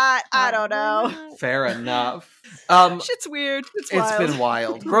 probably not. I don't know. Fair enough. Shit's weird. It's been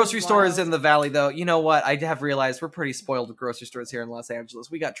wild. Grocery stores in the Valley, though. You know what? I have realized we're pretty spoiled with grocery stores here in Los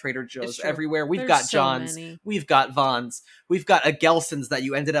Angeles. We got Trader Joe's everywhere. We've got John's. We've got Vons. We've got a Gelson's that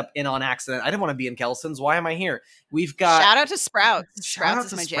you ended up in on accident. I didn't want to be in Gelson's. Why am I here? We've got shout out to Sprouts.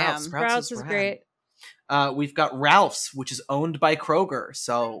 Sprouts is my jam. Sprouts is great. We've got Ralph's, which is owned by Kroger.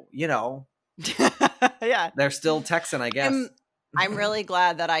 So, you know, yeah, they're still Texan, I guess. I'm really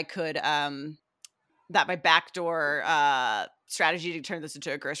glad that I could, that my backdoor strategy to turn this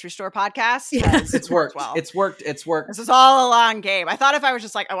into a grocery store podcast. It's worked. Well. It's worked. This is all a long game. I thought if I was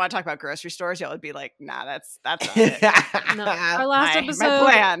just like, I want to talk about grocery stores, y'all would be like, nah, that's not it. No, our last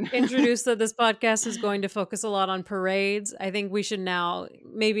episode introduced that this podcast is going to focus a lot on parades. I think we should now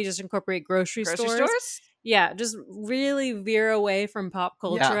maybe just incorporate grocery stores. Yeah, just really veer away from pop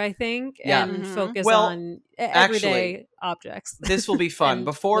culture, I think, and focus on everyday objects. This will be fun.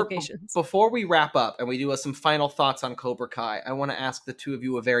 Before we wrap up and we do some final thoughts on Cobra Kai, I want to ask the two of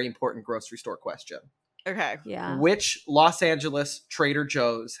you a very important grocery store question. Okay. Yeah. Which Los Angeles Trader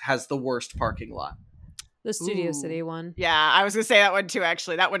Joe's has the worst parking lot? The Studio City one. Yeah, I was gonna say that one too.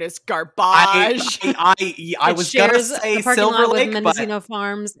 Actually, that one is garbage. I was gonna say Silver Lake, with Mendocino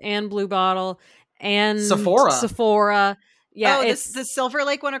Farms and Blue Bottle. And Sephora. Yeah, it's the Silver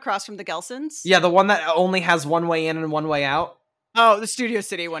Lake one across from the Gelsons. Yeah, the one that only has one way in and one way out. Oh, the Studio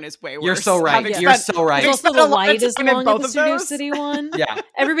City one is way worse. You're so right. You're so right. There's also the widest along at the Studio City one. Yeah.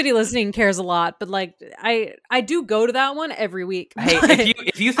 Everybody listening cares a lot, but like I do go to that one every week. Hey,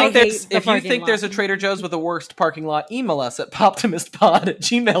 if you think there's a Trader Joe's with the worst parking lot, email us at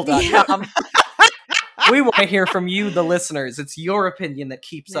poptimistpod@gmail.com. We want to hear from you, the listeners. It's your opinion that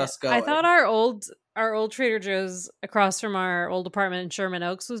keeps us going. I thought our old Trader Joe's across from our old apartment in Sherman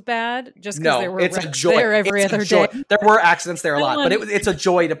Oaks was bad, just because there were it's a wrecks joy. there every It's a other joy. day. There were accidents there a lot, but One- it's a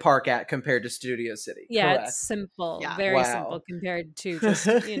joy to park at compared to Studio City. Yeah, Correct. it's simple, Yeah. very Wow. simple compared to just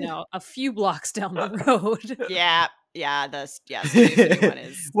a few blocks down the road. Yeah. The Studio City one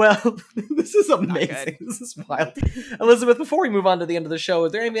is Well, this is good. amazing. This is wild. Elizabeth, before we move on to the end of the show, are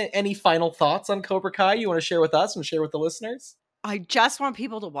there any final thoughts on Cobra Kai you want to share with us and share with the listeners? I just want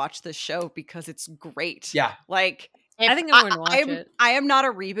people to watch this show because it's great. Yeah. Like I think I'm going to watch it. I am not a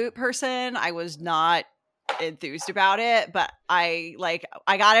reboot person. I was not enthused about it, but I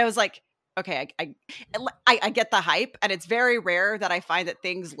was like, okay, I get the hype, and it's very rare that I find that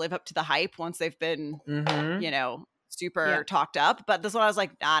things live up to the hype once they've been, Mm-hmm. super talked up. But this one I was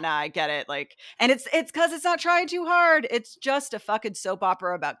like, nah, I get it. Like, and it's because it's not trying too hard. It's just a fucking soap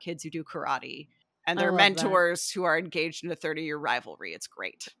opera about kids who do karate and I their love that. mentors who are engaged in a 30-year rivalry. It's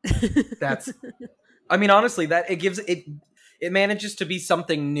great. That's, I mean, honestly, that it manages to be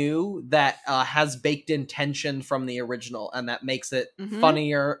something new that has baked in tension from the original, and that makes it Mhm.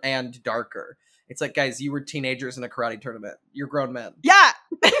 funnier and darker. It's like, guys, you were teenagers in a karate tournament. You're grown men. Yeah,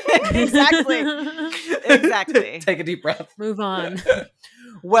 exactly. Exactly. Take a deep breath. Move on.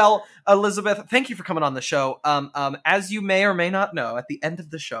 Well, Elizabeth, thank you for coming on the show. As you may or may not know, at the end of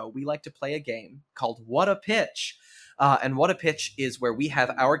the show, we like to play a game called What a Pitch. And What a Pitch is where we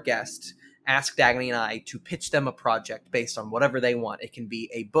have our guest ask Dagny and I to pitch them a project based on whatever they want. It can be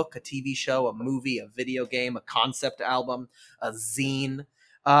a book, a TV show, a movie, a video game, a concept album, a zine,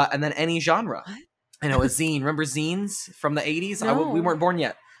 and then any genre. What? I know, a zine. Remember zines from the 80s? No. We weren't born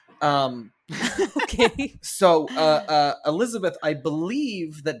yet. Okay. So, Elizabeth, I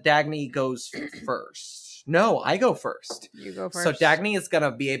believe that Dagny goes first. No, I go first. You go first. So Dagny is going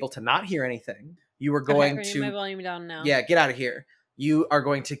to be able to not hear anything. You are going okay, to... my volume down now. Yeah, get out of here. You are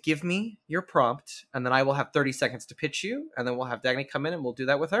going to give me your prompt, and then I will have 30 seconds to pitch you, and then we'll have Dagny come in, and we'll do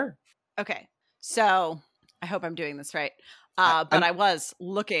that with her. Okay. So I hope I'm doing this right. But I was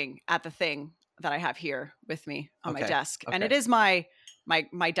looking at the thing that I have here with me on my Okay, desk. And okay. it is my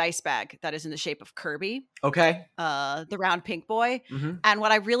dice bag that is in the shape of Kirby, Okay? the round pink boy. Mm-hmm. And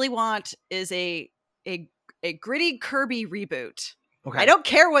what I really want is a gritty Kirby reboot. Okay. I don't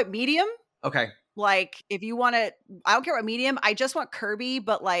care what medium. Okay. Like, if you want to, I don't care what medium. I just want Kirby,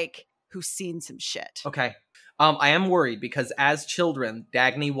 but like, who's seen some shit. Okay. I am worried because as children,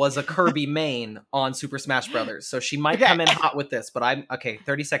 Dagny was a Kirby main on Super Smash Brothers, so she might Okay. come in hot with this. But I'm okay.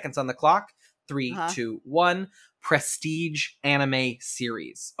 30 seconds on the clock. 3, Uh-huh. 2, 1. Prestige anime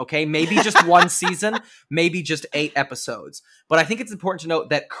series. Okay, maybe just one season, maybe just 8 episodes. But I think it's important to note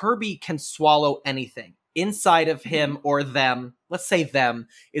that Kirby can swallow anything. Inside of him or them, let's say them,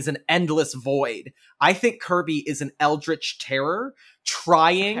 is an endless void. I think Kirby is an eldritch terror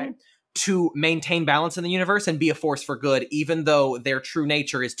trying Okay. to maintain balance in the universe and be a force for good, even though their true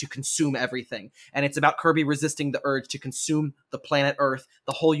nature is to consume everything. And it's about Kirby resisting the urge to consume the planet Earth,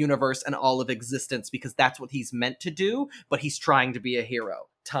 the whole universe, and all of existence, because that's what he's meant to do, but he's trying to be a hero.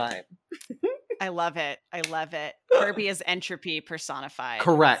 Time. I love it. I love it. Kirby is entropy personified.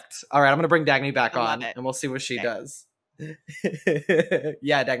 Correct. All right, I'm going to bring Dagny back I love on, it. and we'll see what she Okay. does.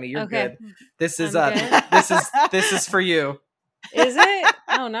 Yeah, Dagny, you're Okay. good. This is I'm good. this is for you. Is it?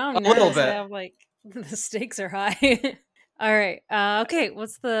 Oh, now I'm A little nervous. I bit. have, like, the stakes are high. All right. Okay.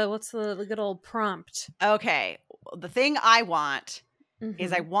 What's the good old prompt? Okay. The thing I want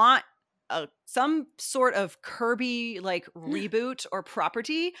is I Mhm. want some sort of Kirby like reboot or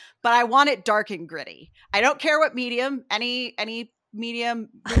property, but I want it dark and gritty. I don't care what medium, any medium,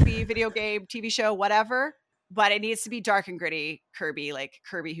 movie, video game, TV show, whatever, but it needs to be dark and gritty Kirby, like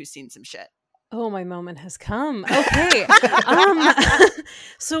Kirby who's seen some shit. Oh, my moment has come. Okay.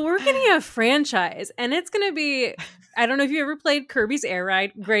 So we're getting a franchise, and it's going to be, I don't know if you ever played Kirby's Air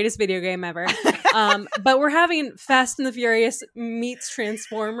Ride, greatest video game ever. But we're having Fast and the Furious meets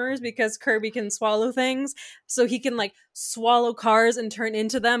Transformers because Kirby can swallow things. So he can like swallow cars and turn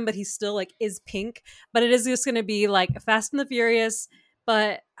into them, but he still like is pink. But it is just going to be like Fast and the Furious.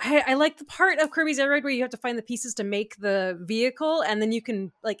 But I like the part of Kirby's Air Ride where you have to find the pieces to make the vehicle, and then you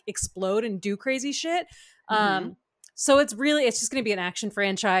can like explode and do crazy shit. Mhm. So it's just going to be an action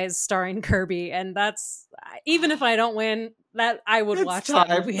franchise starring Kirby, and that's, even if I don't win, that I would It's watch time,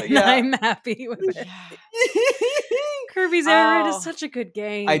 that movie, and yeah. I'm happy with it. Kirby's Air Ride is Oh. such a good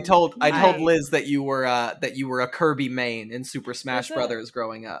game. I told I- Liz that you were a Kirby main in Super Smash What's that? Brothers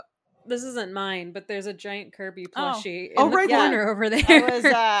growing up. this isn't mine, but there's a giant Kirby plushie in Oh, the right corner over there.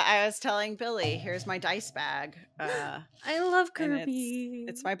 I was telling Billy, here's my dice bag. I love and Kirby.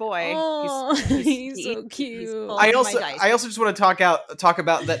 it's my boy. Oh, he's so cute. full I of also my dice. I also just want to talk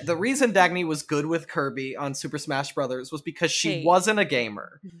about that the reason Dagny was good with Kirby on Super Smash Brothers was because she Hey. wasn't a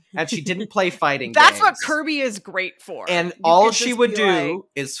gamer and she didn't play fighting That's games. what Kirby is great for. And You all could she just would be do like,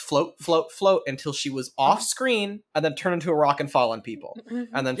 is float, float, float until she was off screen and then turn into a rock and fall on people.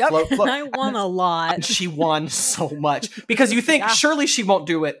 And then Yep. float, float. I won a lot. And she won so much. Because you think, Yeah. surely she won't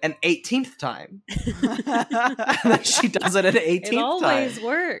do it an 18th time. And then she does it an 18th It always time.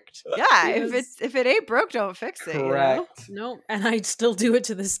 worked. yeah, Because- if it ain't broke, don't fix it. You know? Correct. No, and I still do it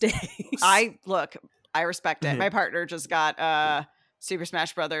to this day. I respect it. Mhm. My partner just got Super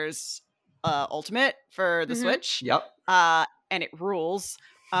Smash Brothers Ultimate for the Mhm. Switch. Yep. And it rules.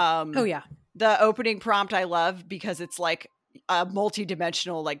 Oh yeah. The opening prompt I love because it's like a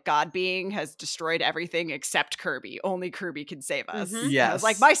multi-dimensional like god being has destroyed everything except Kirby. Only Kirby can save us. Mhm. And I Yes. was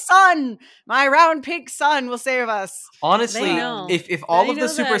like, my son, my round pink son will save us. Honestly, They know. if all They of know the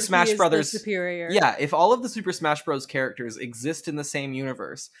Super that he Smash is the Brothers superior. Yeah, if all of the Super Smash Bros. Characters exist in the same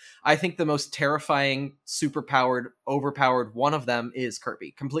universe, I think the most terrifying, overpowered one of them is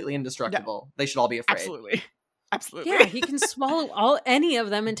Kirby. Completely indestructible. They should all be afraid. Absolutely. Absolutely. Yeah, he can swallow any of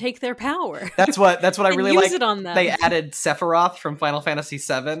them and take their power. That's what I And really use like. it on them. They added Sephiroth from Final Fantasy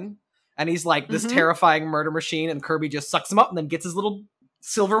VII, and he's like this Mhm. terrifying murder machine, and Kirby just sucks him up and then gets his little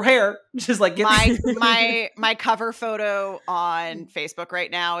silver hair. Just like my cover photo on Facebook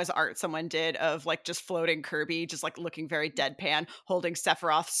right now is art someone did of like just floating Kirby, just like looking very deadpan, holding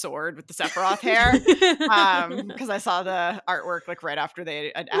Sephiroth's sword with the Sephiroth hair. Because I saw the artwork like right after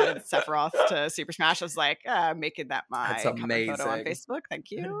they had added Sephiroth to Super Smash. I was like, making that my That's cover photo on amazing. Facebook. Thank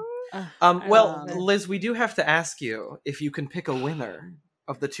you. I well, love it. Liz, we do have to ask you if you can pick a winner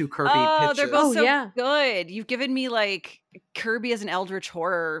of the two Kirby Oh, pitches. they're both Oh, so yeah. good. You've given me like Kirby as an eldritch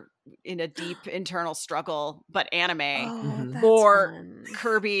horror in a deep internal struggle, but anime. Oh, Mhm. that's Or fun.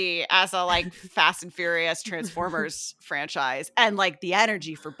 Kirby as a like Fast and Furious Transformers franchise, and like the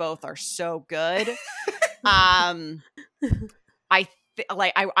energy for both are so good. I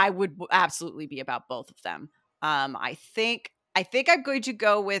would absolutely be about both of them. I think I'm going to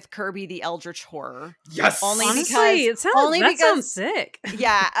go with Kirby the Eldritch Horror. Yes. Only Honestly, because- that sounds sick.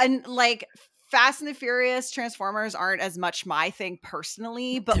 Yeah, and like Fast and the Furious Transformers aren't as much my thing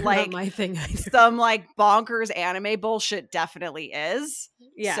personally, but They're like not my thing either. some like bonkers anime bullshit definitely is.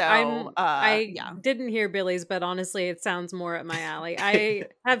 Yeah, So, I yeah. didn't hear Billy's, but honestly, it sounds more at my alley. I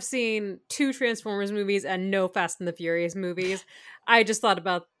have seen 2 Transformers movies and no Fast and the Furious movies. I just thought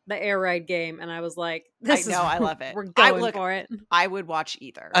about the Air Ride game, and I was like, "This I know, I love it. We're I- going look, for it." I would watch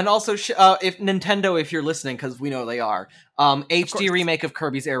either. And also, if Nintendo, if you're listening, because we know they are, HD course. remake of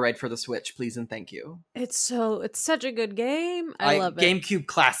Kirby's Air Ride for the Switch, please and thank you. It's such a good game. I love it. GameCube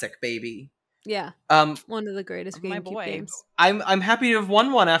classic, baby. Yeah, Um, one of the greatest Oh, my GameCube boy. games. I'm happy to have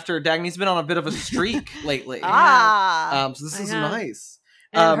won one after Dagny's been on a bit of a streak lately. So this I is have. nice.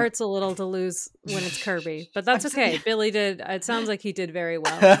 And Um, it hurts a little to lose when it's Kirby, but that's okay. Billy did. It sounds like he did very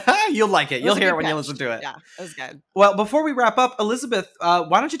well. You'll like it. It You'll was a hear it good when you catch. listen to it. Yeah, it was good. Well, before we wrap up, Elizabeth,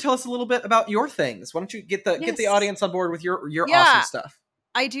 why don't you tell us a little bit about your things? Why don't you get the Yes. audience on board with your Yeah. awesome stuff?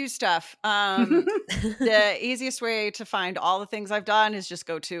 I do stuff. The easiest way to find all the things I've done is just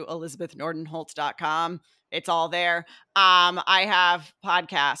go to elizabethnordenholtz.com. It's all there. I have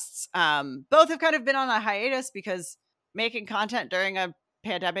podcasts. Both have kind of been on a hiatus because making content during a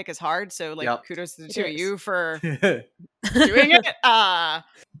pandemic is hard. So like Yep. kudos to the It two of is. you for doing it.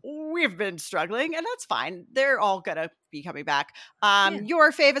 We've been struggling, and that's fine. They're all gonna be coming back. Yeah.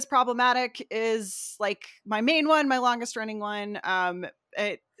 Your Fave is Problematic is like my main one, my longest running one. I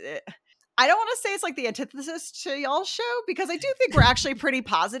don't want to say it's like the antithesis to y'all's show because I do think we're actually pretty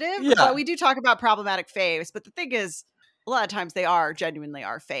positive. Yeah. But we do talk about problematic faves. But the thing is, a lot of times they are genuinely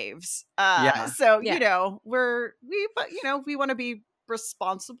our faves. Yeah. So Yeah. you know, we want to be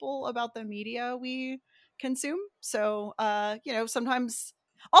responsible about the media we consume. So you know, sometimes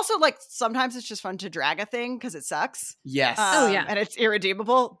it's just fun to drag a thing because it sucks. Yes. Oh, yeah. And it's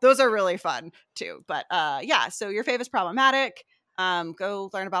irredeemable. Those are really fun too. But yeah, so your fave is problematic.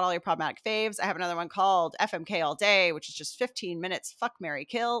 Go learn about all your problematic faves. I have another one called FMK All Day, which is just 15 minutes. Fuck, marry,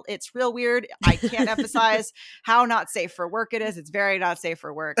 kill. It's real weird. I can't emphasize how not safe for work it is. It's very not safe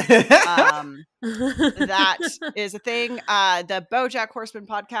for work. That is a thing. The BoJack Horseman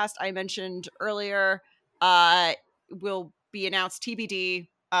podcast I mentioned earlier will be announced TBD.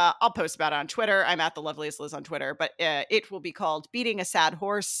 I'll post about it on Twitter. I'm at the loveliest Liz on Twitter, but it will be called Beating a Sad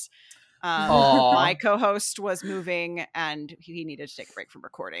Horse. Aw. My co-host was moving and he needed to take a break from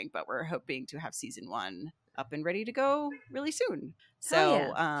recording, but we're hoping to have season 1 up and ready to go really soon.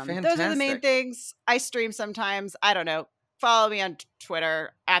 Hell So those are the main Fantastic. things. I stream sometimes. I don't know. Follow me on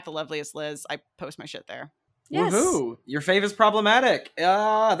Twitter at the loveliest Liz. I post my shit there. Yes. Woohoo! Your fave is problematic.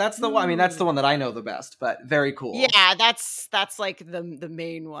 That's the one. I mean, that's the one that I know the best. But very cool. Yeah, that's like the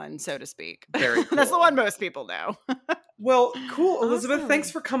main one, so to speak. Very That's the cool. one most people know. Well, cool, Elizabeth. Awesome.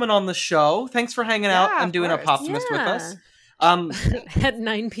 Thanks for coming on the show. Thanks for hanging out Yeah, and of doing a course. Poptimist with us. At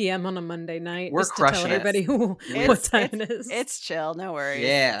 9 p.m. on a Monday night. We're just to tell crushing it. everybody what time it is. It's chill, no worries.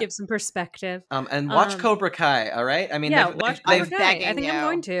 Yeah. Give some perspective. And watch Cobra Kai. All right. I mean, Yeah, they've, watch they've, Cobra they've, Kai. I begging think I'm you.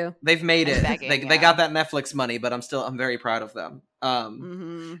 going to. they've made I'm it. begging They you. got that Netflix money, but I'm very proud of them.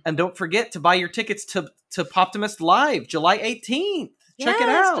 Mhm. And don't forget to buy your tickets to Poptimist Live, July 18th. Check it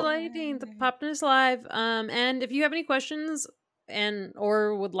Yes, out. July 18th, the Poptimist Live. And if you have any questions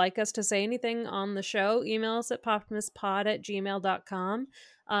or would like us to say anything on the show, email us at poptimistpod@gmail.com.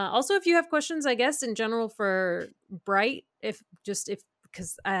 Also, if you have questions, I guess, in general for Bright,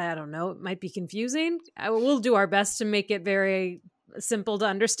 because I don't know, it might be confusing. We'll do our best to make it very simple to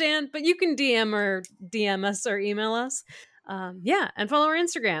understand, but you can DM us or email us. And follow our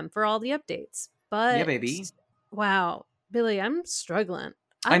Instagram for all the updates. But Yeah, baby. wow, Billy, I'm struggling.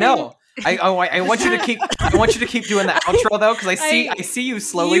 I know. I want you to keep. I want you to keep doing the outro though, because I see you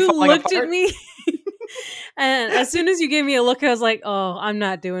slowly you falling looked apart. at me, and as soon as you gave me a look, I was like, "Oh, I'm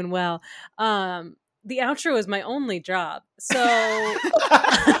not doing well." The outro is my only job, so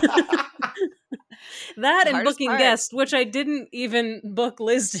that and Hardest booking part. guests, which I didn't even book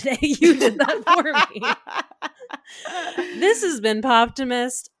Liz today. You did that for me. This has been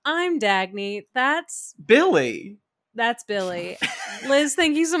Poptimist. I'm Dagny. That's Billy. Billy. Liz,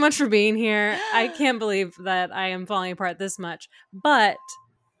 thank you so much for being here. I can't believe that I am falling apart this much. But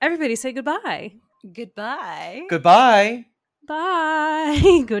everybody say goodbye. Goodbye. Goodbye.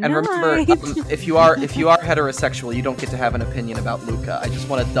 Bye. Good And night. remember, if you are heterosexual, you don't get to have an opinion about Luca. I just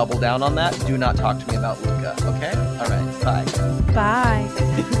want to double down on that. Do not talk to me about Luca. Okay? All right. Bye.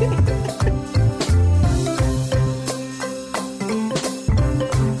 Bye.